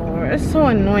 Oh Lord, it's so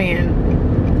annoying.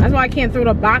 That's why I can't throw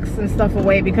the box and stuff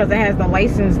away, because it has the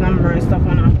license number and stuff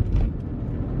on it.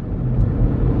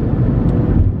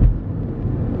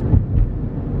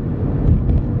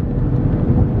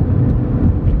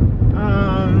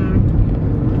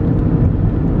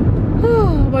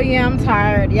 But yeah, I'm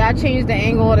tired. Yeah, I changed the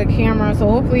angle of the camera, so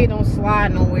hopefully it don't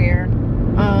slide nowhere.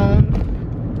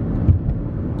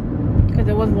 Because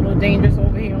it was a little dangerous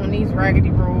over here on these raggedy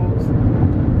roads.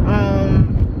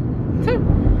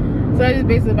 So that's just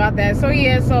basically about that. So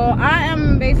yeah, so I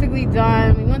am basically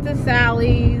done. We went to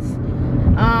Sally's.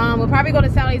 We'll probably go to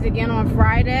Sally's again on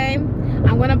Friday.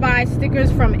 I'm gonna buy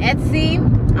stickers from Etsy.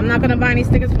 I'm not gonna buy any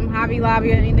stickers from Hobby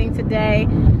Lobby or anything today.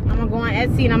 I'm gonna go on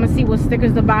Etsy and I'm gonna see what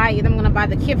stickers to buy. Either I'm gonna buy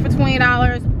the kit for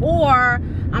 $20, or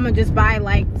I'm gonna just buy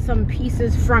like some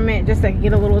pieces from it just to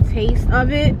get a little taste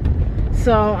of it.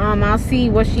 So I'll see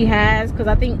what she has, because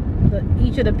I think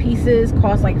each of the pieces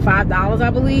cost like $5, I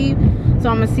believe. So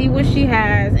I'm gonna see what she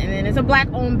has. And then it's a black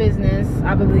owned business,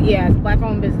 I believe. Yeah, it's a black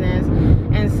owned business.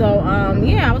 And so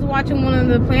yeah, I was watching one of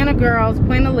the planner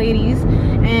ladies,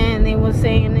 and they were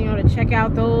saying, you know, to check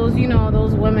out those, you know,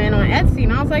 those women on Etsy.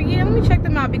 And I was like, yeah, let me check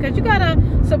them out, because you gotta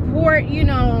support,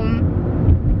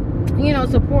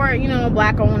 support,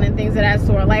 black owned and things of that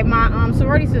sort. Like my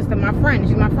sorority sister, my friend,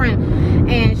 she's my friend,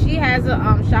 and she has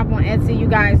a shop on Etsy. You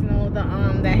guys know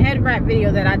the head wrap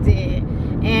video that I did,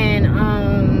 and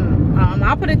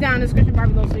I'll put it down in the description bar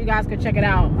below so you guys can check it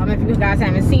out if you guys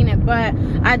haven't seen it. But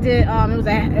I did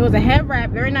it was a head wrap,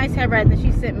 very nice head wrap that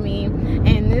she sent me,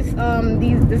 and these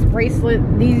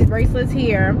bracelets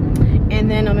here, and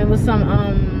then it was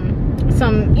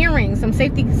some earrings, some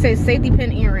safety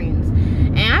pin earrings.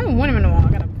 and I haven't worn them in a while.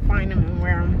 I gotta find them and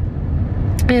wear them.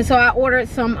 And so I ordered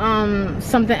some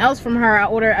something else from her. I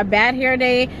ordered a bad hair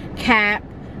day cap,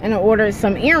 and I ordered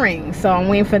some earrings, so I'm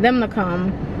waiting for them to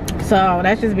come. So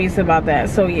that's just basically about that.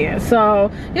 So yeah,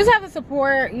 so just have to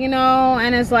support, you know,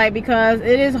 and it's like, because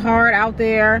it is hard out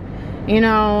there, you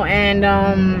know, and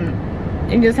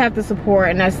you just have to support,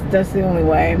 and that's the only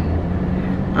way.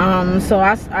 So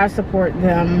I support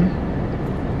them.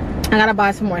 I gotta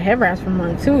buy some more head wraps from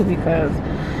her too, because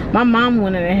my mom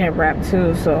wanted a head wrap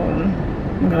too, so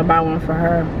I'm gonna buy one for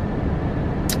her.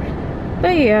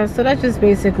 But yeah, so that's just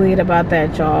basically it about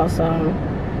that, y'all. So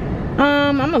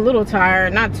I'm a little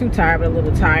tired, not too tired, but a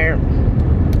little tired.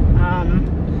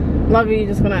 Lovey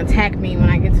just gonna attack me when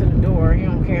I get to the door. He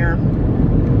don't care.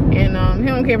 And he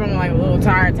don't care if I'm like a little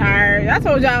tired. I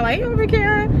told y'all, like, he don't be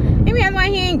caring. He be acting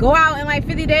like he ain't go out in like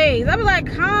 50 days. I be like,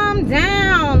 calm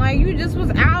down, like, you just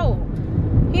was out.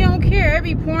 He don't care. It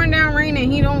be pouring down rain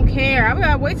and he don't care. I be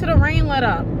like, wait till the rain let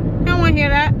up. He don't want to hear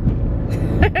that.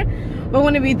 But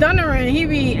when it be thundering, he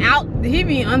be out, he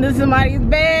be under somebody's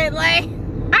bed, like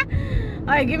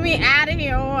like, get me out of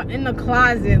here, or in the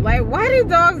closet. Like, why do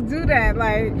dogs do that?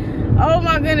 Like, oh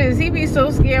my goodness, he be so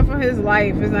scared for his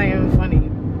life. It's not even funny.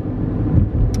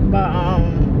 But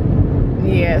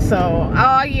yeah, so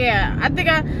yeah, I think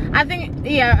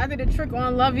the trick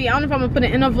on Lovey, I don't know if I'm gonna put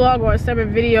it in a vlog or a separate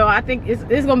video. I think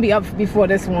it's gonna be up before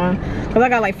this one, because I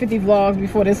got like 50 vlogs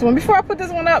before this one, before I put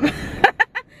this one up.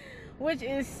 Which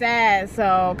is sad.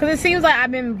 So, because it seems like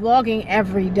I've been vlogging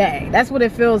every day. That's what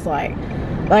it feels like.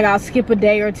 Like, I'll skip a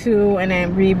day or two and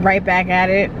then be right back at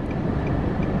it.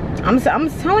 I'm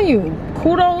telling you,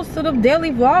 kudos to the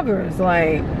daily vloggers.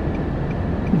 Like,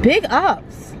 big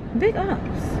ups,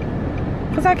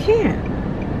 because I can.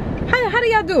 How do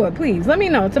y'all do it? Please let me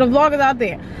know. To the vloggers out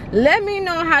there, let me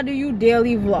know, how do you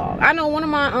daily vlog? I know one of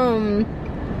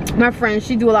my friends,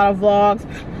 she do a lot of vlogs.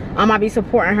 I be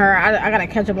supporting her. I gotta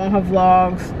catch up on her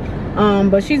vlogs.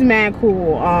 But she's mad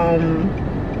cool.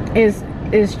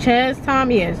 Is Chaz Tom?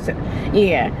 Yes.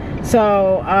 Yeah.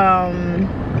 So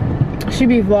she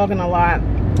be vlogging a lot.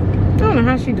 I don't know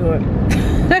how she do it.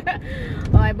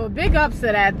 Like, but big ups to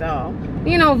that though.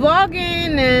 You know,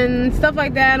 vlogging and stuff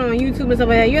like that on YouTube and stuff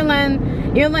like that, you're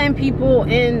letting people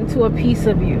into a piece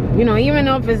of you. You know, even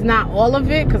though if it's not all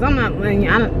of it, because I'm not letting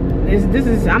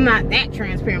I'm not that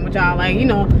transparent with y'all. Like, you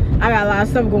know, I got a lot of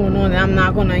stuff going on that I'm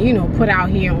not gonna, you know, put out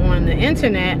here on the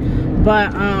internet.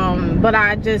 But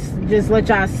I just let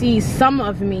y'all see some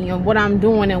of me and what I'm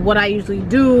doing and what I usually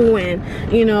do. And,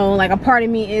 you know, like, a part of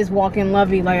me is walking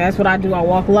Lovey. Like, that's what I do. I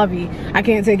walk Lovey. I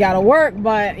can't take y'all to work,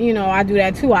 but, you know, I do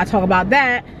that too. I talk about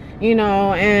that, you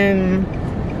know. And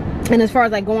as far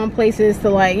as like going places to,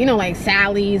 like, you know, like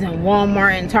Sally's and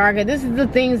Walmart and Target, this is the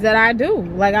things that I do.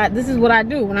 Like, this is what I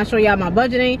do. When I show y'all my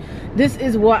budgeting, this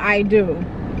is what I do.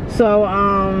 So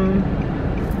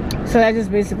so that's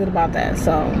just basically about that.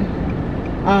 So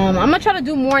I'm gonna try to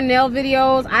do more nail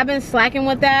videos. I've been slacking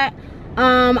with that.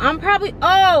 I'm probably,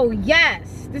 oh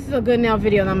yes, this is a good nail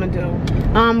video that I'm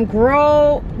gonna do.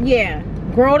 Grow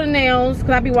the nails,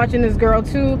 because I be watching this girl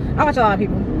too. I watch a lot of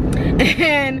people.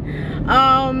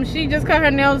 And she just cut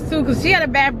her nails too, because she had a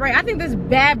bad break. I think this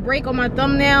bad break on my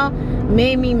thumbnail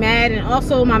made me mad, and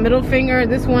also my middle finger,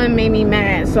 this one made me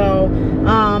mad. So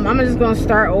I'm just gonna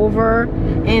start over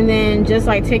and then just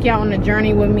like take y'all on a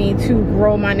journey with me to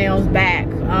grow my nails back.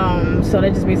 So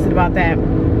that's just basically about that.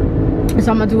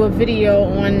 So I'm gonna do a video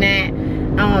on that,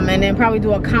 and then probably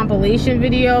do a compilation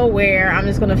video where I'm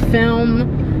just gonna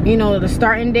film, you know, the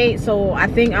starting date. So I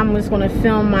think I'm just gonna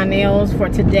film my nails for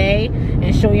today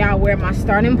and show y'all where my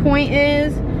starting point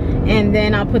is, and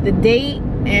then I'll put the date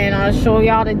and I'll show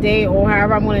y'all the date or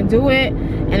however I'm gonna do it,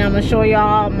 and I'm gonna show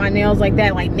y'all my nails like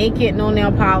that, like naked, no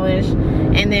nail polish.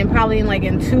 And then probably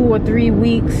in 2 or 3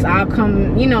 weeks I'll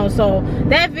come, you know, so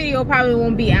that video probably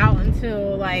won't be out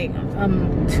until like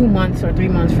 2 months or 3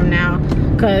 months from now,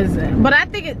 but I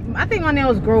think my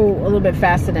nails grow a little bit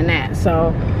faster than that.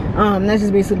 So that's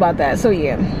just basically about that. So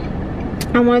yeah,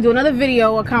 I'm gonna do another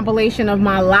video, a compilation of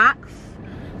my locks.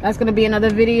 That's gonna be another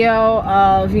video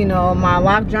of, you know, my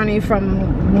lock journey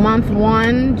from month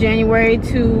 1, January,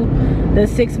 to the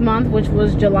 6th month, which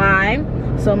was July.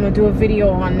 So I'm gonna do a video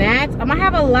on that. I'm gonna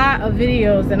have a lot of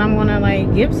videos that I'm gonna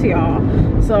like give to y'all.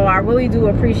 So I really do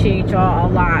appreciate y'all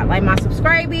a lot. Like my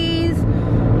subscribees,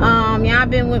 y'all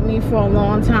been with me for a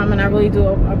long time, and I really do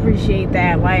appreciate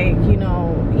that. Like, you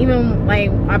know, even like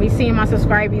I be seeing my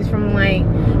subscribees from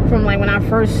like when I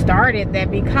first started that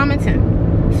be commenting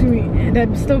to me,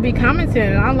 that still be commenting,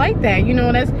 and I like that. You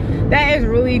know, that is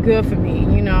really good for me,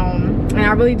 you know. And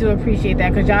I really do appreciate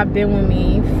that, because y'all been with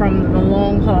me from the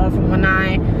long haul, from when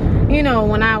I, you know,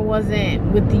 when I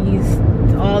wasn't with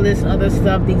all this other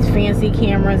stuff, these fancy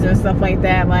cameras and stuff like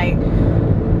that, like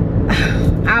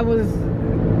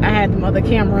I had them other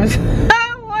cameras.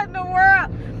 What in the world?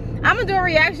 I'm gonna do a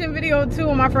reaction video too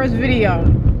on my first video.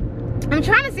 I'm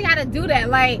trying to see how to do that.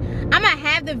 Like, I'm gonna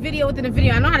have the video within the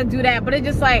video. I know how to do that, but it's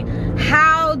just like,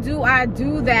 how do I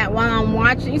do that while I'm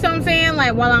watching? You see what I'm saying?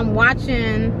 Like, while I'm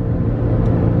watching.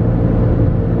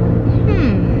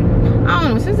 I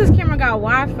don't know. Since this camera got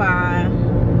Wi-Fi,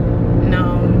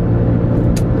 no.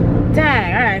 Dang,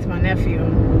 I asked my nephew.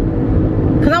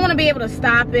 Because I want to be able to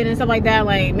stop it and stuff like that.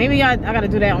 Like, maybe I got to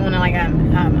do that on like a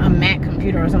Mac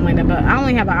computer or something like that. But I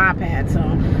only have an iPad, so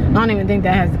I don't even think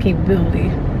that has the capability.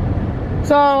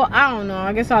 So, I don't know.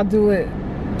 I guess I'll do it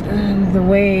the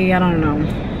way, I don't know.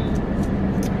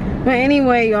 But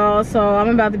anyway, y'all, so I'm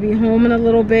about to be home in a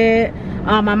little bit.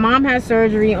 My mom has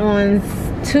surgery on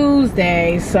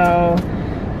Tuesday, so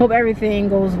hope everything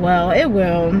goes well. It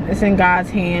will. It's in God's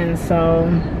hands, so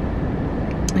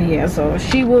yeah, so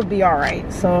she will be all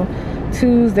right. So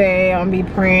Tuesday I'll be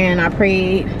praying. I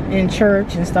prayed in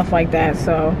church and stuff like that,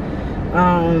 so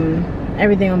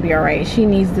everything will be all right. She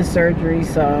needs the surgery,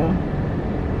 so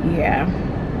yeah.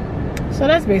 So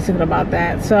that's basically about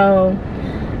that. So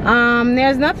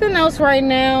there's nothing else right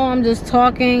now. I'm just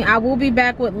talking. I will be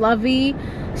back with Lovey.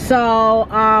 So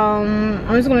I'm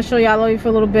just gonna show y'all Lovey for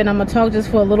a little bit. I'm gonna talk just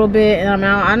for a little bit and I'm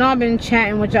out. I know I've been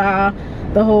chatting with y'all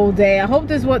the whole day. I hope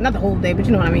this was not the whole day, but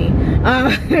you know what I mean.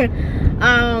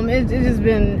 It's just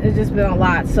been a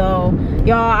lot. So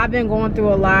y'all, I've been going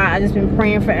through a lot. I just been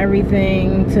praying for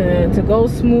everything to go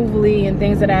smoothly and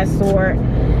things of that sort.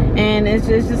 And it's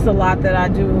just a lot that I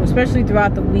do, especially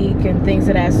throughout the week and things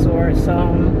of that sort. So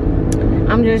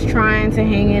I'm just trying to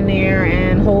hang in there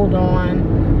and hold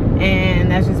on. And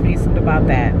that's just basically about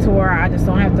that, to where I just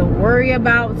don't have to worry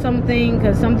about something,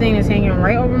 because something is hanging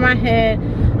right over my head.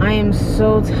 I am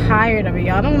so tired of it.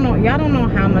 Y'all don't know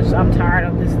how much I'm tired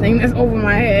of this thing that's over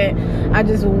my head. I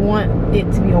just want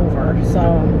it to be over. So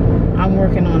I'm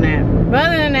working on that. But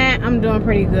other than that, I'm doing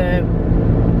pretty good.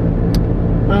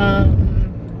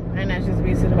 And that's just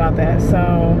basically about that.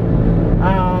 So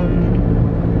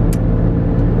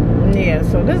yeah,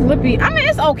 so this lippy, I mean,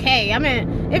 it's okay. I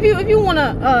mean, if you want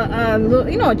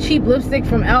a cheap lipstick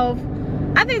from e.l.f.,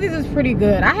 I think this is pretty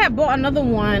good. I had bought another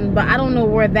one, but I don't know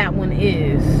where that one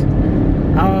is.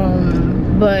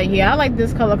 But yeah, I like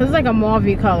this color because it's like a mauve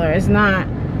color. It's not,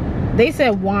 they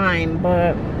said wine,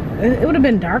 but it would have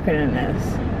been darker than this.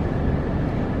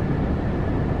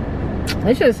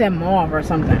 They should have said mauve or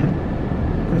something.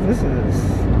 This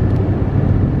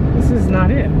is not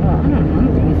it. Oh, I don't know. I'm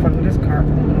going in front of this car.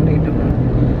 What are they doing?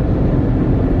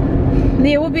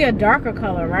 Yeah, it would be a darker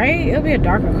color, right? It'll be a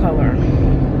darker color.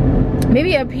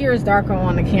 Maybe it appears darker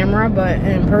on the camera, but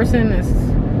in person, it's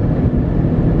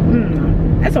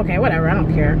okay. Whatever. I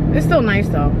don't care. It's still nice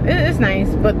though. It's nice,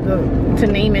 but to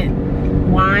name it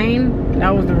wine,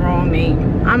 that was the wrong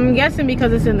name. I'm guessing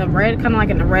because it's in the red, kind of like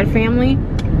in the red family.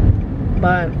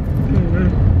 But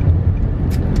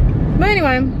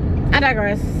anyway, I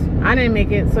digress. I didn't make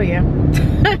it, so yeah.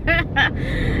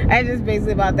 That's just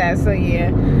basically about that. So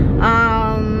yeah.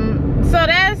 So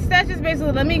that's just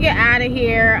basically. Let me get out of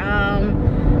here.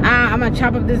 I'm gonna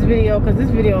chop up this video because this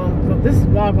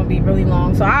vlog gonna be really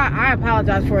long. So I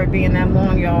apologize for it being that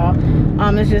long, y'all.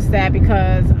 It's just that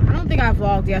because I don't think I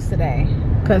vlogged yesterday,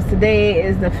 because today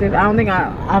is the 5th. I don't think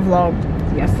I vlogged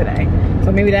yesterday,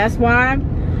 so maybe that's why.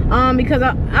 Because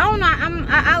I don't know,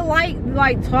 I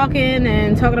like talking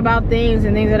and talking about things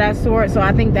and things of that sort, so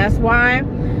I think that's why.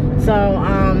 So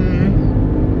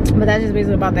but that's just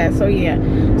basically about that. So yeah,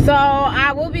 so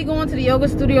I will be going to the yoga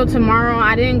studio tomorrow.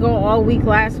 I didn't go all week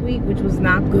last week, which was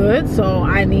not good, so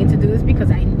I need to do this because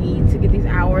I need to get these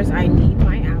hours. I need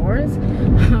my hours.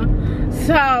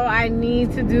 So I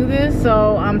need to do this.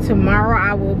 So tomorrow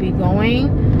I will be going.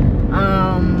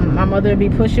 My mother will be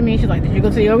pushing me. She's like, did you go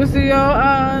to the yoga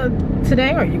studio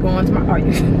today, or are you going tomorrow? Are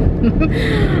you?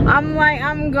 I'm like,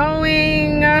 I'm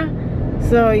going.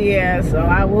 So yeah, so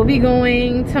I will be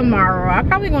going tomorrow. I'll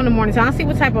probably go in the morning. So I'll see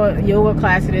what type of yoga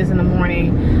class it is in the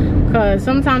morning, because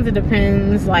sometimes it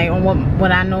depends like on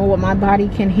what I know, what my body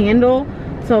can handle.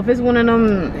 So if it's one of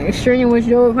them extraneous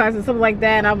yoga classes, something like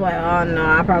that, I'm like, oh no,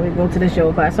 I'll probably go to this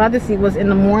yoga class. So I have to see what's in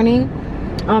the morning.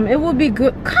 It will be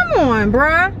good. Come on,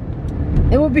 bruh.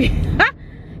 It would be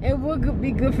it would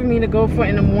be good for me to go for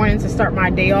in the morning to start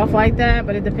my day off like that,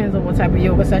 but it depends on what type of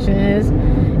yoga session it is.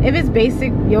 If it's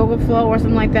basic yoga flow or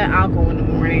something like that, I'll go in the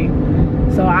morning.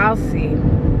 So I'll see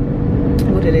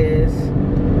what it is.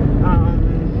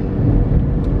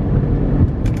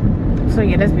 So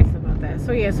yeah, that's basically about that.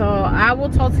 So yeah, so I will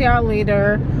talk to y'all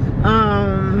later.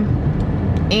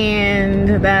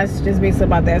 And that's just basically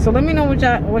about that. So let me know what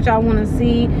y'all want to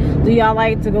see. Do y'all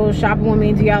like to go shopping with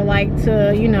me? Do y'all like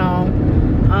to, you know,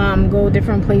 go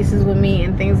different places with me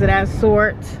and things of that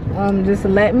sort? Just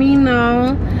let me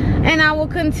know, and I will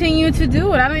continue to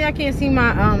do it. I know y'all can't see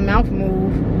my mouth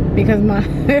move because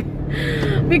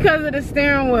because of the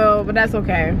steering wheel, but that's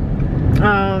okay.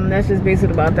 That's just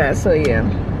basically about that. So yeah,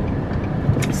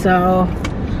 so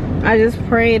I just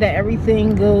pray that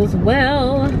everything goes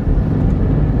well,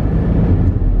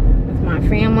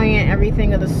 family and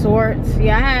everything of the sorts.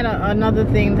 Yeah, I had another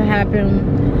thing to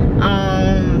happen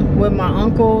with my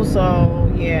uncle, so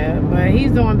yeah, but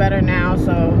he's doing better now.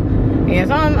 So yeah,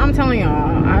 so I'm telling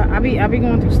y'all, I be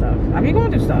going through stuff.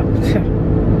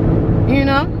 You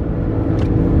know,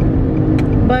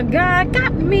 but God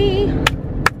got me.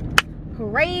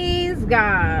 Praise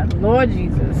God, Lord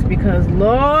Jesus, because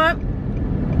Lord,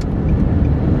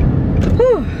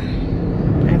 whew,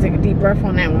 I take a deep breath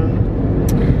on that one.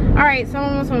 All right, so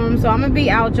I'm gonna be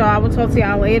out, y'all. I will talk to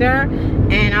y'all later,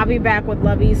 and I'll be back with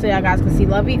Lovey so y'all guys can see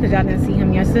Lovey, because y'all didn't see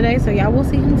him yesterday, so y'all will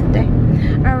see him today.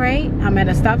 All right, I'm at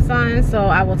a stop sign, so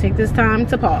I will take this time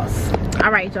to pause.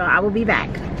 All right, y'all, I will be back.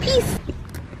 Peace.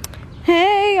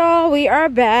 Hey y'all, we are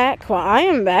back. Well, I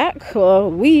am back. Well,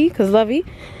 because Lovey,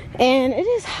 and it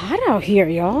is hot out here,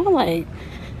 y'all. Like,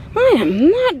 I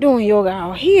am not doing yoga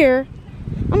out here.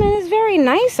 I mean, it's very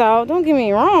nice out, don't get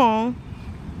me wrong,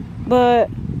 but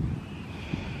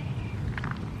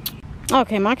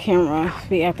okay, my camera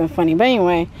be acting funny, but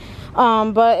anyway,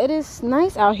 but it is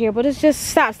nice out here, but it's just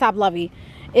stop Lovey,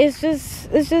 it's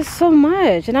just so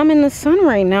much, and I'm in the sun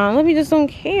right now, and Lovey just don't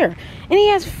care, and he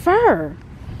has fur.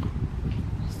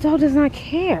 This dog does not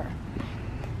care.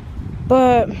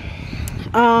 But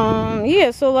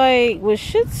yeah, so like with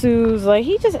Shih Tzus, like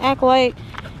he just act like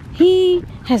he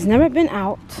has never been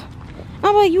out.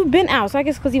 I'm like, you've been out, so I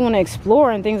guess because he want to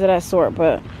explore and things of that sort,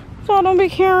 but so don't be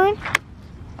caring.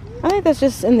 I think that's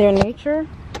just in their nature,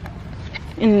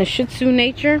 in the Shih Tzu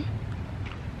nature,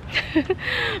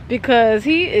 because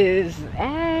he is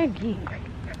aggy.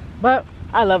 But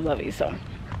I love Lovey, so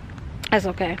that's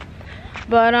okay.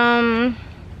 But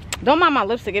don't mind my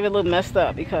lipstick if it look messed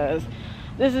up, because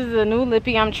this is the new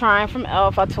lippy I'm trying from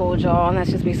e.l.f. I told y'all, and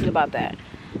that's just basically about that.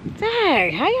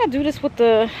 Dang, how y'all do this with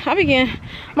the,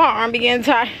 my arm began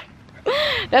tired.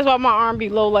 That's why my arm be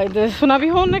low like this when I be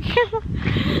holding the camera.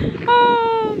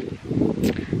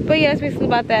 But yeah, it's basically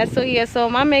about that. So yeah, so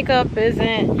my makeup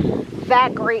isn't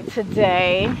that great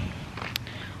today,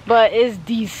 but it's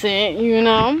decent, you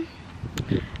know,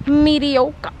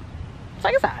 mediocre. It's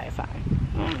like, it's alright,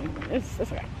 it's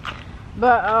okay.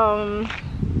 But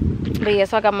yeah,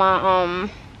 so I got my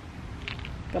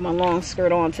long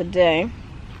skirt on today.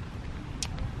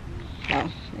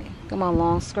 Oh, got my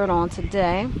long skirt on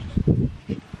today,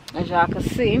 as y'all can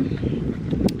see.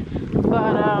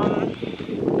 But oh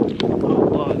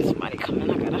Lord, somebody coming.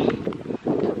 I gotta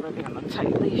put Ruby on a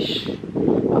tight leash.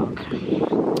 Okay.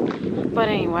 But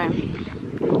anyway,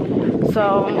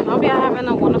 so I hope y'all having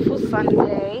a wonderful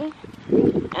Sunday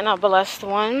and a blessed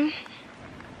one.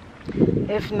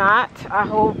 If not, I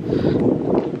hope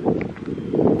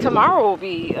tomorrow will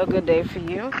be a good day for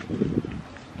you.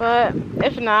 But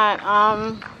if not,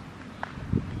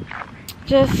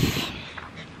 just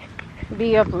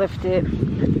be uplifted.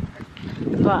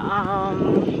 But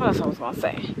what else I was gonna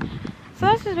say? So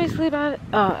that's just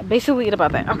basically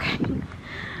about that. Okay.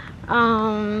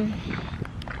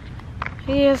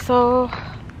 Yeah, so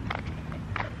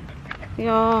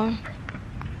y'all,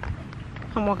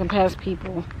 I'm walking past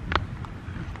people.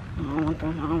 I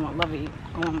don't want Lovey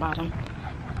going by them,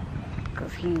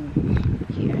 cause he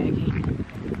aggy.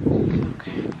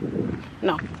 Okay.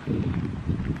 No.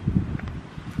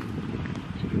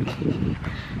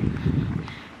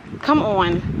 Come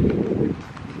on.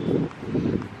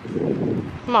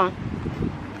 Come on.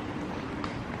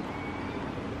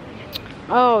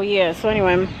 Oh yeah, so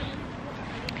anyway.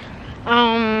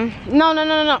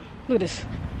 No. Look at this.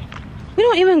 We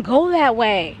don't even go that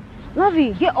way.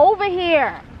 Lovey, get over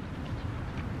here.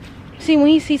 See, when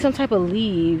you see some type of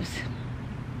leaves.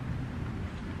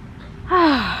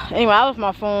 Anyway, I left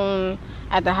my phone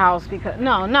at the house because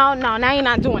no, now you're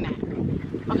not doing that.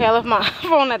 Okay, I left my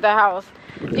phone at the house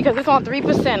because it's on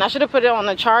 3%. I should have put it on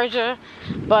the charger,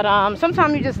 but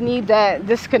sometimes you just need that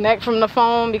disconnect from the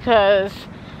phone, because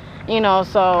you know,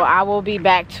 so I will be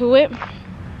back to it.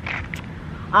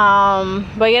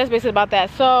 But yeah, it's basically about that.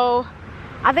 So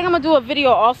I think I'm gonna do a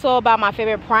video also about my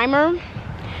favorite primer,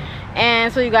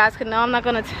 and so you guys can know. I'm not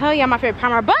gonna tell you my favorite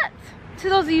primer, but to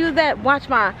those of you that watch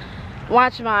my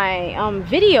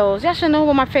videos, y'all should know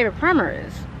what my favorite primer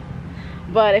is.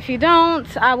 But if you don't,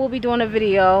 I will be doing a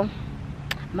video.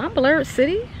 Am I blurred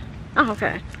city? Oh,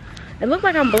 okay. It looked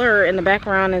like I'm blurred in the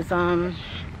background is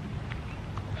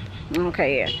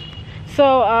okay, yeah.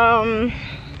 So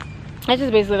that's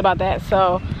just basically about that.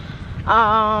 So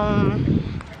I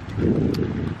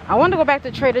wanted to go back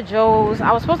to Trader Joe's.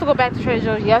 I was supposed to go back to Trader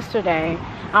Joe's yesterday.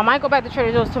 I might go back to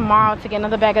Trader Joe's tomorrow to get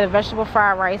another bag of the vegetable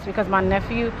fried rice because my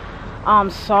nephew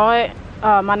saw it.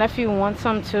 My nephew wants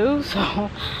some too, so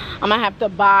I'm gonna have to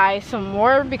buy some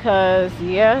more because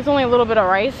yeah, it's only a little bit of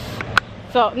rice.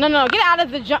 So no, get out of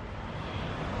the jungle.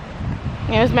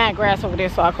 Yeah, there's mad grass over there,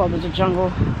 so I call it the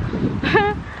jungle.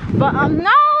 But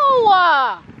no,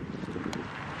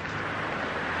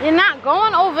 you're not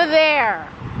going over there.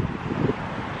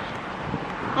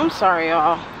 I'm sorry,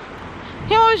 y'all.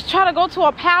 He always try to go to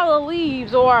a pile of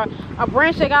leaves or a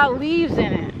branch that got leaves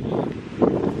in it.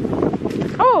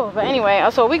 Oh, but anyway,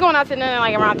 so we going out to dinner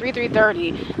like around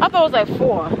 3:30. I thought it was like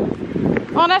 4.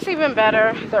 Oh, that's even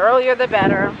better. The earlier the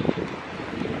better.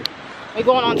 We're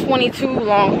going on 22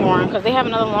 Longhorn because they have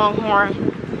another Longhorn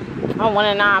on 1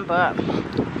 and 9, but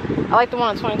I like the one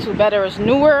on 22 better. It's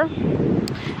newer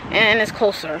and it's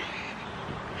closer.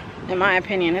 In my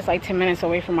opinion, it's like 10 minutes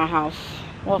away from my house.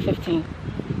 Well, 15,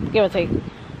 give or take.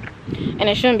 And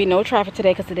there shouldn't be no traffic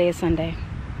today because today is Sunday.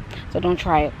 So don't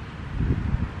try it.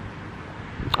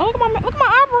 Oh, look at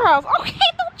my eyebrows. Okay,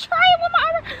 don't try it with my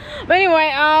eyebrows. But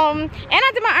anyway, and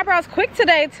I did my eyebrows quick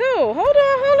today too. Hold up.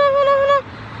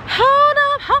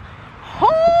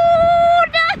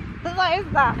 Like,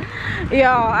 stop.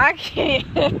 Y'all, I can't.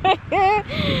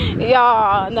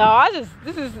 Y'all, no,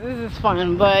 this is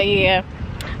fun, but yeah.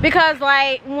 Because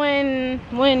like when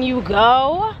you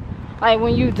go, like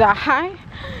when you die,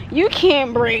 you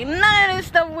can't bring none of this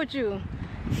stuff with you.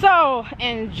 So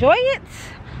enjoy it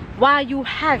while you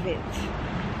have it.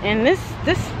 And this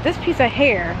piece of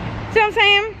hair, see what I'm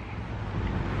saying?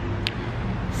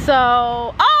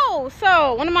 So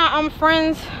so one of my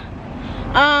friends,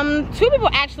 2 people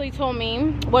actually told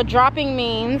me what dropping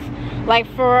means. Like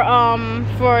for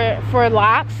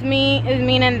locks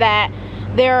meaning that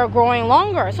they're growing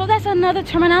longer. So that's another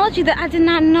terminology that I did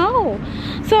not know.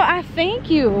 So I thank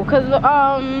you, because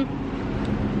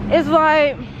it's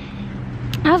like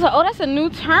I was like, oh, that's a new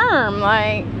term.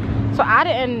 Like, so I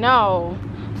didn't know.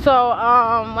 So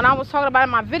when I was talking about it in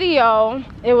my video,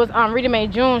 it was Rita Mae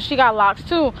June. She got locks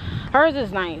too. Hers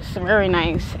is nice, very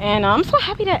nice. And I'm so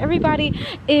happy that everybody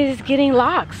is getting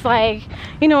locks. Like,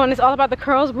 you know, and it's all about the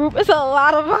curls group. It's a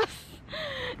lot of us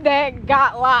that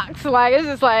got locks. Like, it's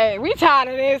just like, we tired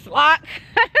of this lock.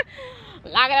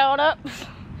 Lock it on up.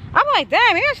 I'm like,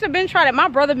 damn, maybe I should have been trying it. My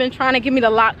brother been trying to give me the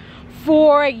lock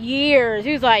for years.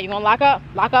 He was like, you gonna lock up,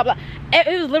 lock up, lock. It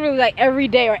was literally like every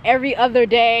day or every other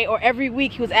day or every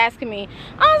week he was asking me.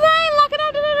 I was like, lock it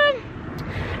up.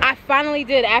 I finally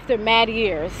did after mad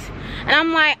years. And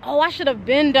I'm like, oh, I should have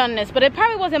been done this. But it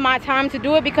probably wasn't my time to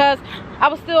do it because I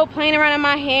was still playing around in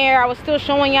my hair. I was still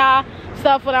showing y'all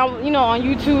stuff when I was, you know, on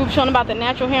YouTube, showing about the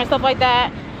natural hair and stuff like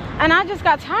that. And I just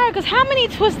got tired because how many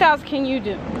twist outs can you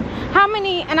do? How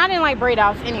many? And I didn't like braid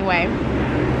outs anyway.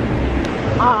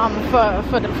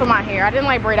 For my hair, I didn't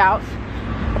like braid outs.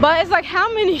 But it's like,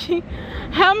 how many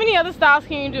other styles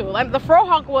can you do? Like the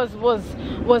frohawk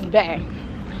was bad.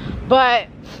 But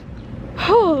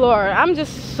oh Lord, I'm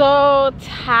just so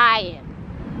tired.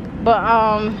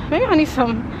 But maybe I need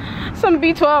some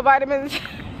B12 vitamins.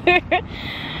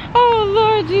 Oh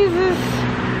Lord Jesus.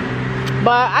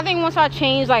 But I think once I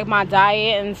change like my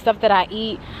diet and stuff that I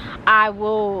eat,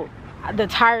 the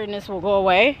tiredness will go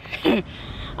away.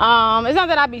 It's not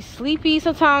that I be sleepy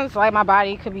sometimes, like my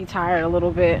body could be tired a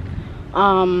little bit.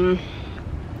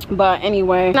 But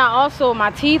anyway, now also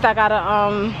my teeth, I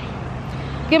gotta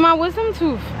get my wisdom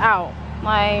tooth out.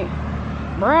 Like,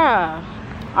 bruh,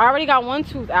 I already got one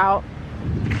tooth out.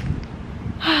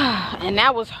 And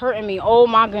that was hurting me. Oh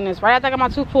my goodness. Right after I got my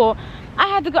tooth pulled, I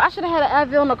had to go. I should have had an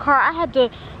Advil in the car. I had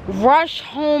to rush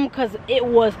home because it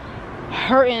was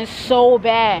hurting so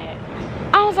bad.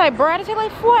 I was like, bro, I had to take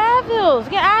like 4 Advils.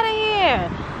 Get out of here.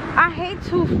 I hate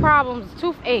tooth problems,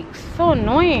 tooth aches. So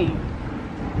annoying.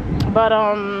 But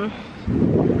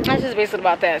that's just basically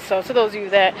about that. So to those of you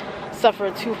that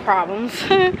suffer tooth problems,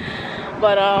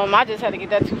 but I just had to get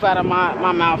that tooth out of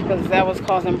my mouth because that was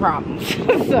causing problems.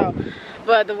 So,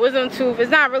 but the wisdom tooth is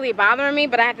not really bothering me,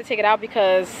 but I have to take it out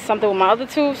because something with my other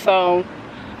tooth. So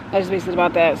that's just basically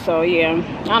about that. So yeah,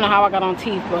 I don't know how I got on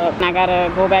teeth, but I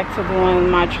gotta go back to doing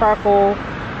my charcoal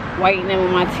whitening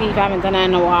with my teeth. I haven't done that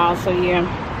in a while. So yeah,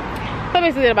 so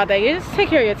basically about that. You just take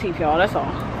care of your teeth, y'all. That's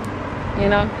all. You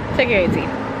know, take care of your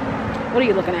teeth. What are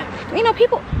you looking at? You know,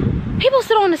 people people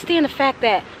still don't understand the fact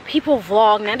that people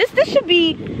vlog now. This should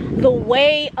be the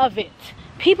way of it.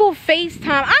 People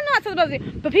FaceTime. I know I talked about this,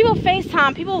 but people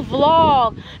FaceTime, people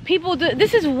vlog, people do.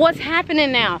 This is what's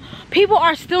happening now. People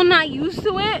are still not used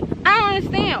to it. I don't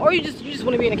understand. Or you just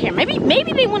want to be in the camera.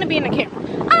 Maybe they want to be in the camera.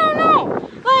 I don't know.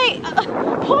 Like,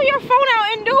 pull your phone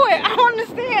out and do it. I don't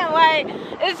understand. Like,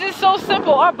 it's just so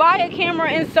simple. Or buy a camera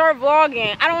and start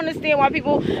vlogging. I don't understand why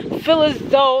people feel as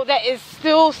though that is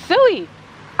still silly.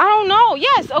 I don't know.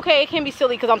 Yes, okay, it can be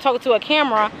silly because I'm talking to a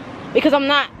camera, because I'm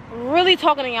not really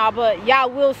talking to y'all, but y'all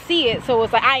will see it. So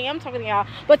it's like I am talking to y'all,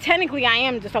 but technically I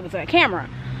am just talking to a camera.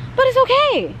 But it's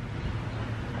okay.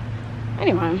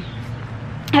 Anyway,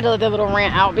 I had to let that little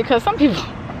rant out because some people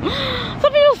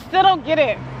still don't get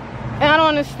it. And I don't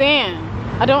understand.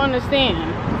 I don't understand.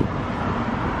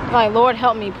 Like, Lord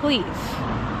help me, please.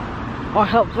 Or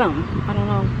help them. I don't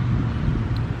know.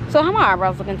 So how my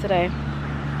eyebrows looking today?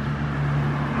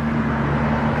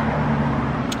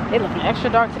 They looking extra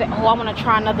dark today. Oh, I want to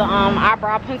try another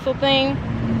eyebrow pencil thing.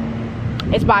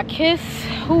 It's by Kiss.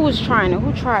 Who was trying it?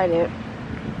 Who tried it?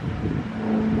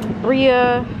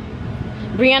 Brianna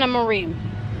Marie.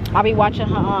 I'll be watching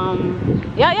her.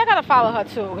 Yeah, y'all gotta follow her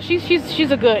too.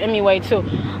 She's a good MUA too.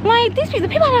 Like these people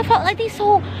that felt like these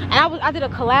so. And I did a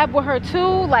collab with her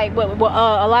too, like with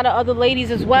a lot of other ladies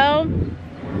as well.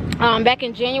 Back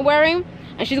in January,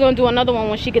 and she's gonna do another one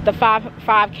when she get the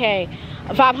 500K.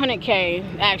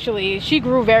 Actually, she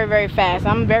grew very, very fast.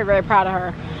 I'm very, very proud of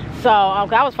her. So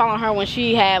I was following her when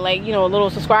she had, like, you know, little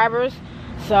subscribers.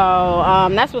 So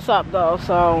that's what's up though.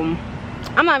 So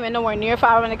I'm not even nowhere near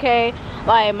 500K.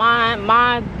 Like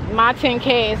my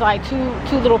 10K is like two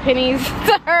little pennies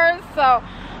to her. So,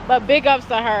 but big ups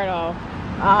to her though.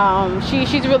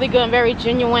 She's really good and very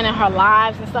genuine in her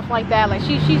lives and stuff like that. Like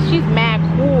she's mad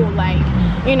cool. Like,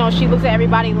 you know, she looks at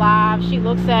everybody live. She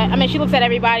looks at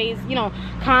everybody's, you know,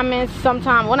 comments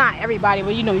sometimes. Well, not everybody,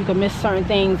 but you know, you can miss certain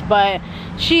things. But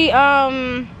she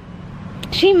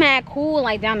mad cool,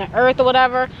 like down to earth or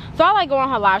whatever. So I like going on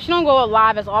her live. She don't go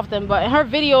live as often, but in her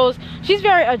videos, she's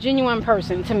very a genuine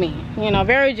person to me. You know,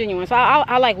 very genuine. So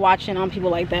I like watching on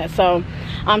people like that. So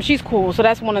she's cool. So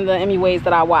that's one of the MUAs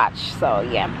that I watch. So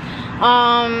yeah.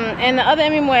 And the other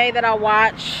MUA that I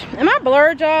watch, am I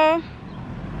blurred, y'all?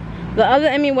 The other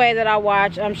MUA that I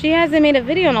watch, she hasn't made a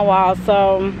video in a while,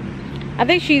 so I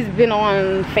think she's been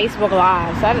on Facebook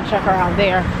Live, so I had to check her out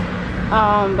there.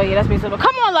 But yeah, that's me. Come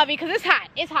on, Lovey, because it's hot.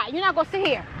 It's hot. You're not going to sit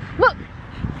here. Look.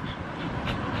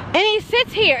 And he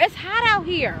sits here. It's hot out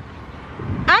here.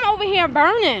 I'm over here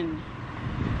burning.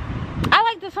 I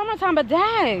like the summertime, but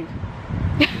dang.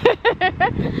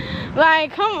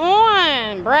 Like, come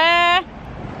on, bruh.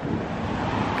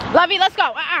 Lovey, let's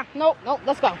go. Nope,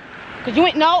 let's go. Cause you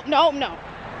ain't no.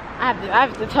 I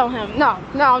have to tell him no.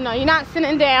 You're not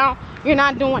sitting down. You're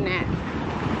not doing that.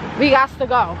 We got to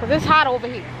go, cause it's hot over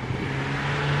here.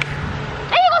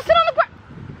 And you gonna sit on the ground?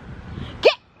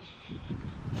 Get,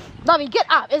 Lovey, get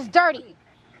up. It's dirty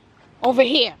over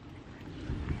here.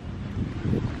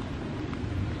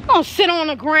 I'm gonna sit on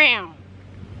the ground.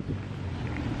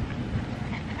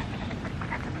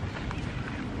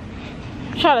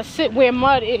 Try to sit where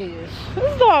mud is.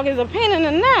 This dog is a pain in the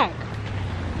neck.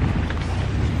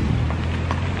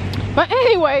 But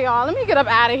anyway, y'all, let me get up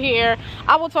out of here.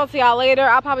 I will talk to y'all later.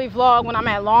 I'll probably vlog when I'm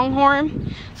at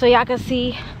Longhorn, so y'all can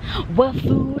see what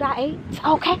food I ate.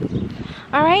 Okay.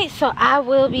 All right, so I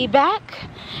will be back,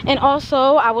 and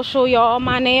also I will show y'all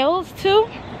my nails too.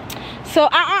 So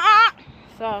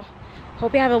so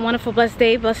hope you have a wonderful, blessed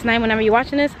day, blessed night whenever you're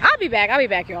watching this. I'll be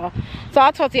back, y'all. So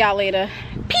I'll talk to y'all later.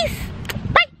 Peace.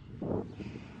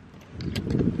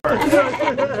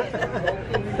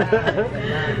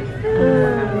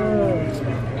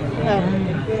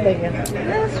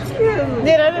 That's cute.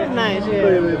 Yeah, that is nice. Yeah.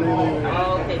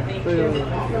 Okay, thank you.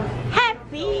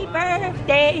 Happy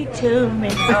birthday to me.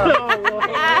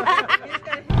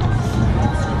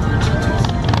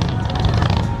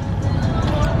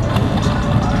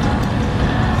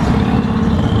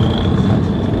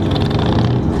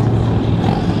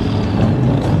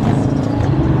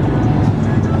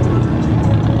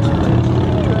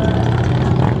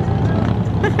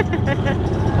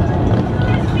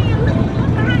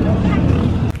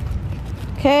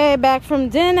 Okay, back from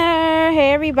dinner.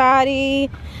 Hey everybody.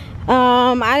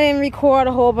 I didn't record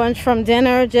a whole bunch from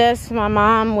dinner, just my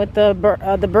mom with the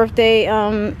birthday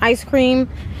ice cream.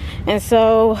 And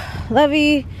so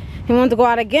Lovey, he wanted to go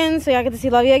out again, so y'all get to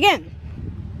see Lovey again.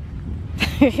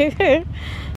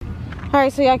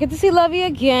 Alright, so y'all get to see Lovey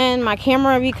again. My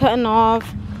camera be cutting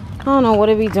off. I don't know what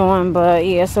it be doing, but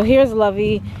yeah, so here's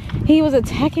Lovey. He was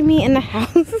attacking me in the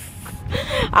house.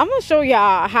 I'm gonna show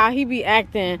y'all how he be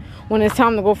acting when it's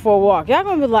time to go for a walk. Y'all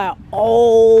gonna be like,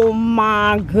 oh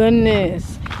my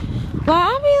goodness. Like,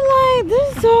 I be like,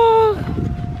 this dog,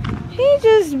 he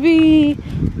just be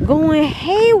going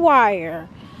haywire.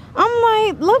 I'm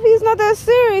like, Luffy, it's not that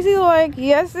serious. He's like,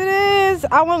 yes it is.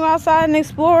 I want to go outside and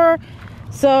explore.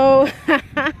 So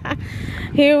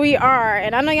here we are.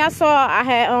 And I know y'all saw I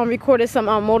had recorded some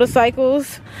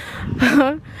motorcycles.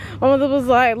 My mother was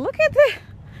like, look at this.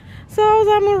 So I was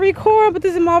like, I'm gonna record, but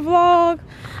this is my vlog.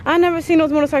 I never seen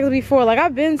those motorcycles before. Like,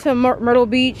 I've been to Myrtle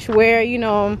Beach where, you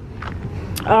know,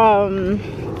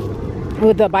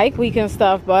 with the bike week and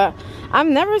stuff, but I've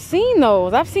never seen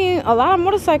those. I've seen a lot of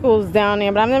motorcycles down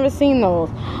there, but I've never seen those.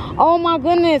 Oh my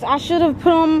goodness, I should have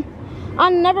put them. I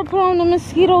never put on the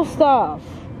mosquito stuff.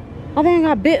 I think I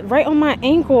got bit right on my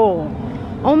ankle.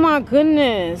 Oh my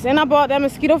goodness. And I bought that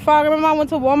mosquito fog. Remember I went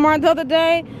to Walmart the other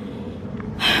day?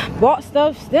 Bought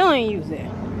stuff, still ain't use it.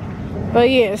 But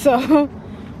yeah, so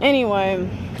anyway,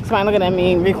 somebody looking at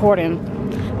me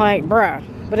recording. Like, bruh.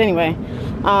 But anyway,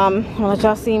 I'll let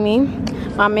y'all see me.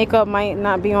 My makeup might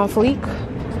not be on fleek,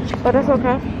 but that's okay.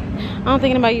 I don't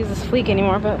think anybody uses fleek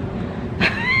anymore, but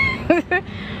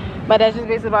but that's just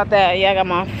basically about that. Yeah, I got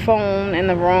my phone in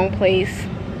the wrong place.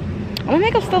 My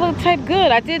makeup still looks type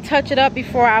good. I did touch it up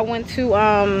before I went to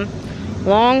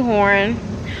Longhorn.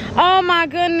 Oh my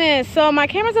goodness. So my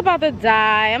camera's about to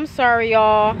die. I'm sorry,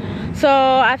 y'all. So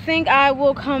I think I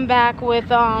will come back with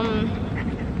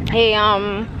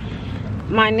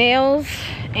my nails,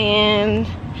 and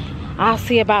I'll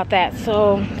see about that.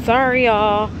 So sorry,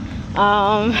 y'all.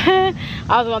 I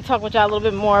was gonna talk with y'all a little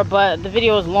bit more, but the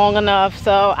video is long enough.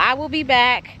 So I will be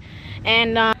back,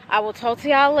 and I will talk to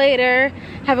y'all later.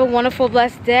 Have a wonderful,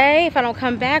 blessed day. If I don't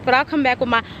come back, but I'll come back with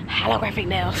my holographic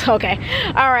nails. Okay.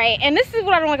 All right. And this is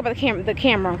what I don't like about the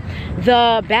camera.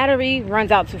 The battery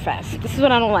runs out too fast. This is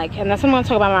what I don't like, and that's what I'm gonna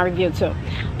talk about in my review too.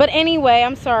 But anyway,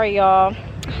 I'm sorry, y'all.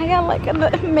 I got like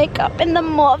the makeup and the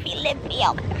movie lip.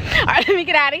 All right, let me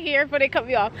get out of here before they cut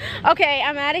me off. Okay,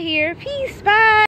 I'm out of here. Peace. Bye.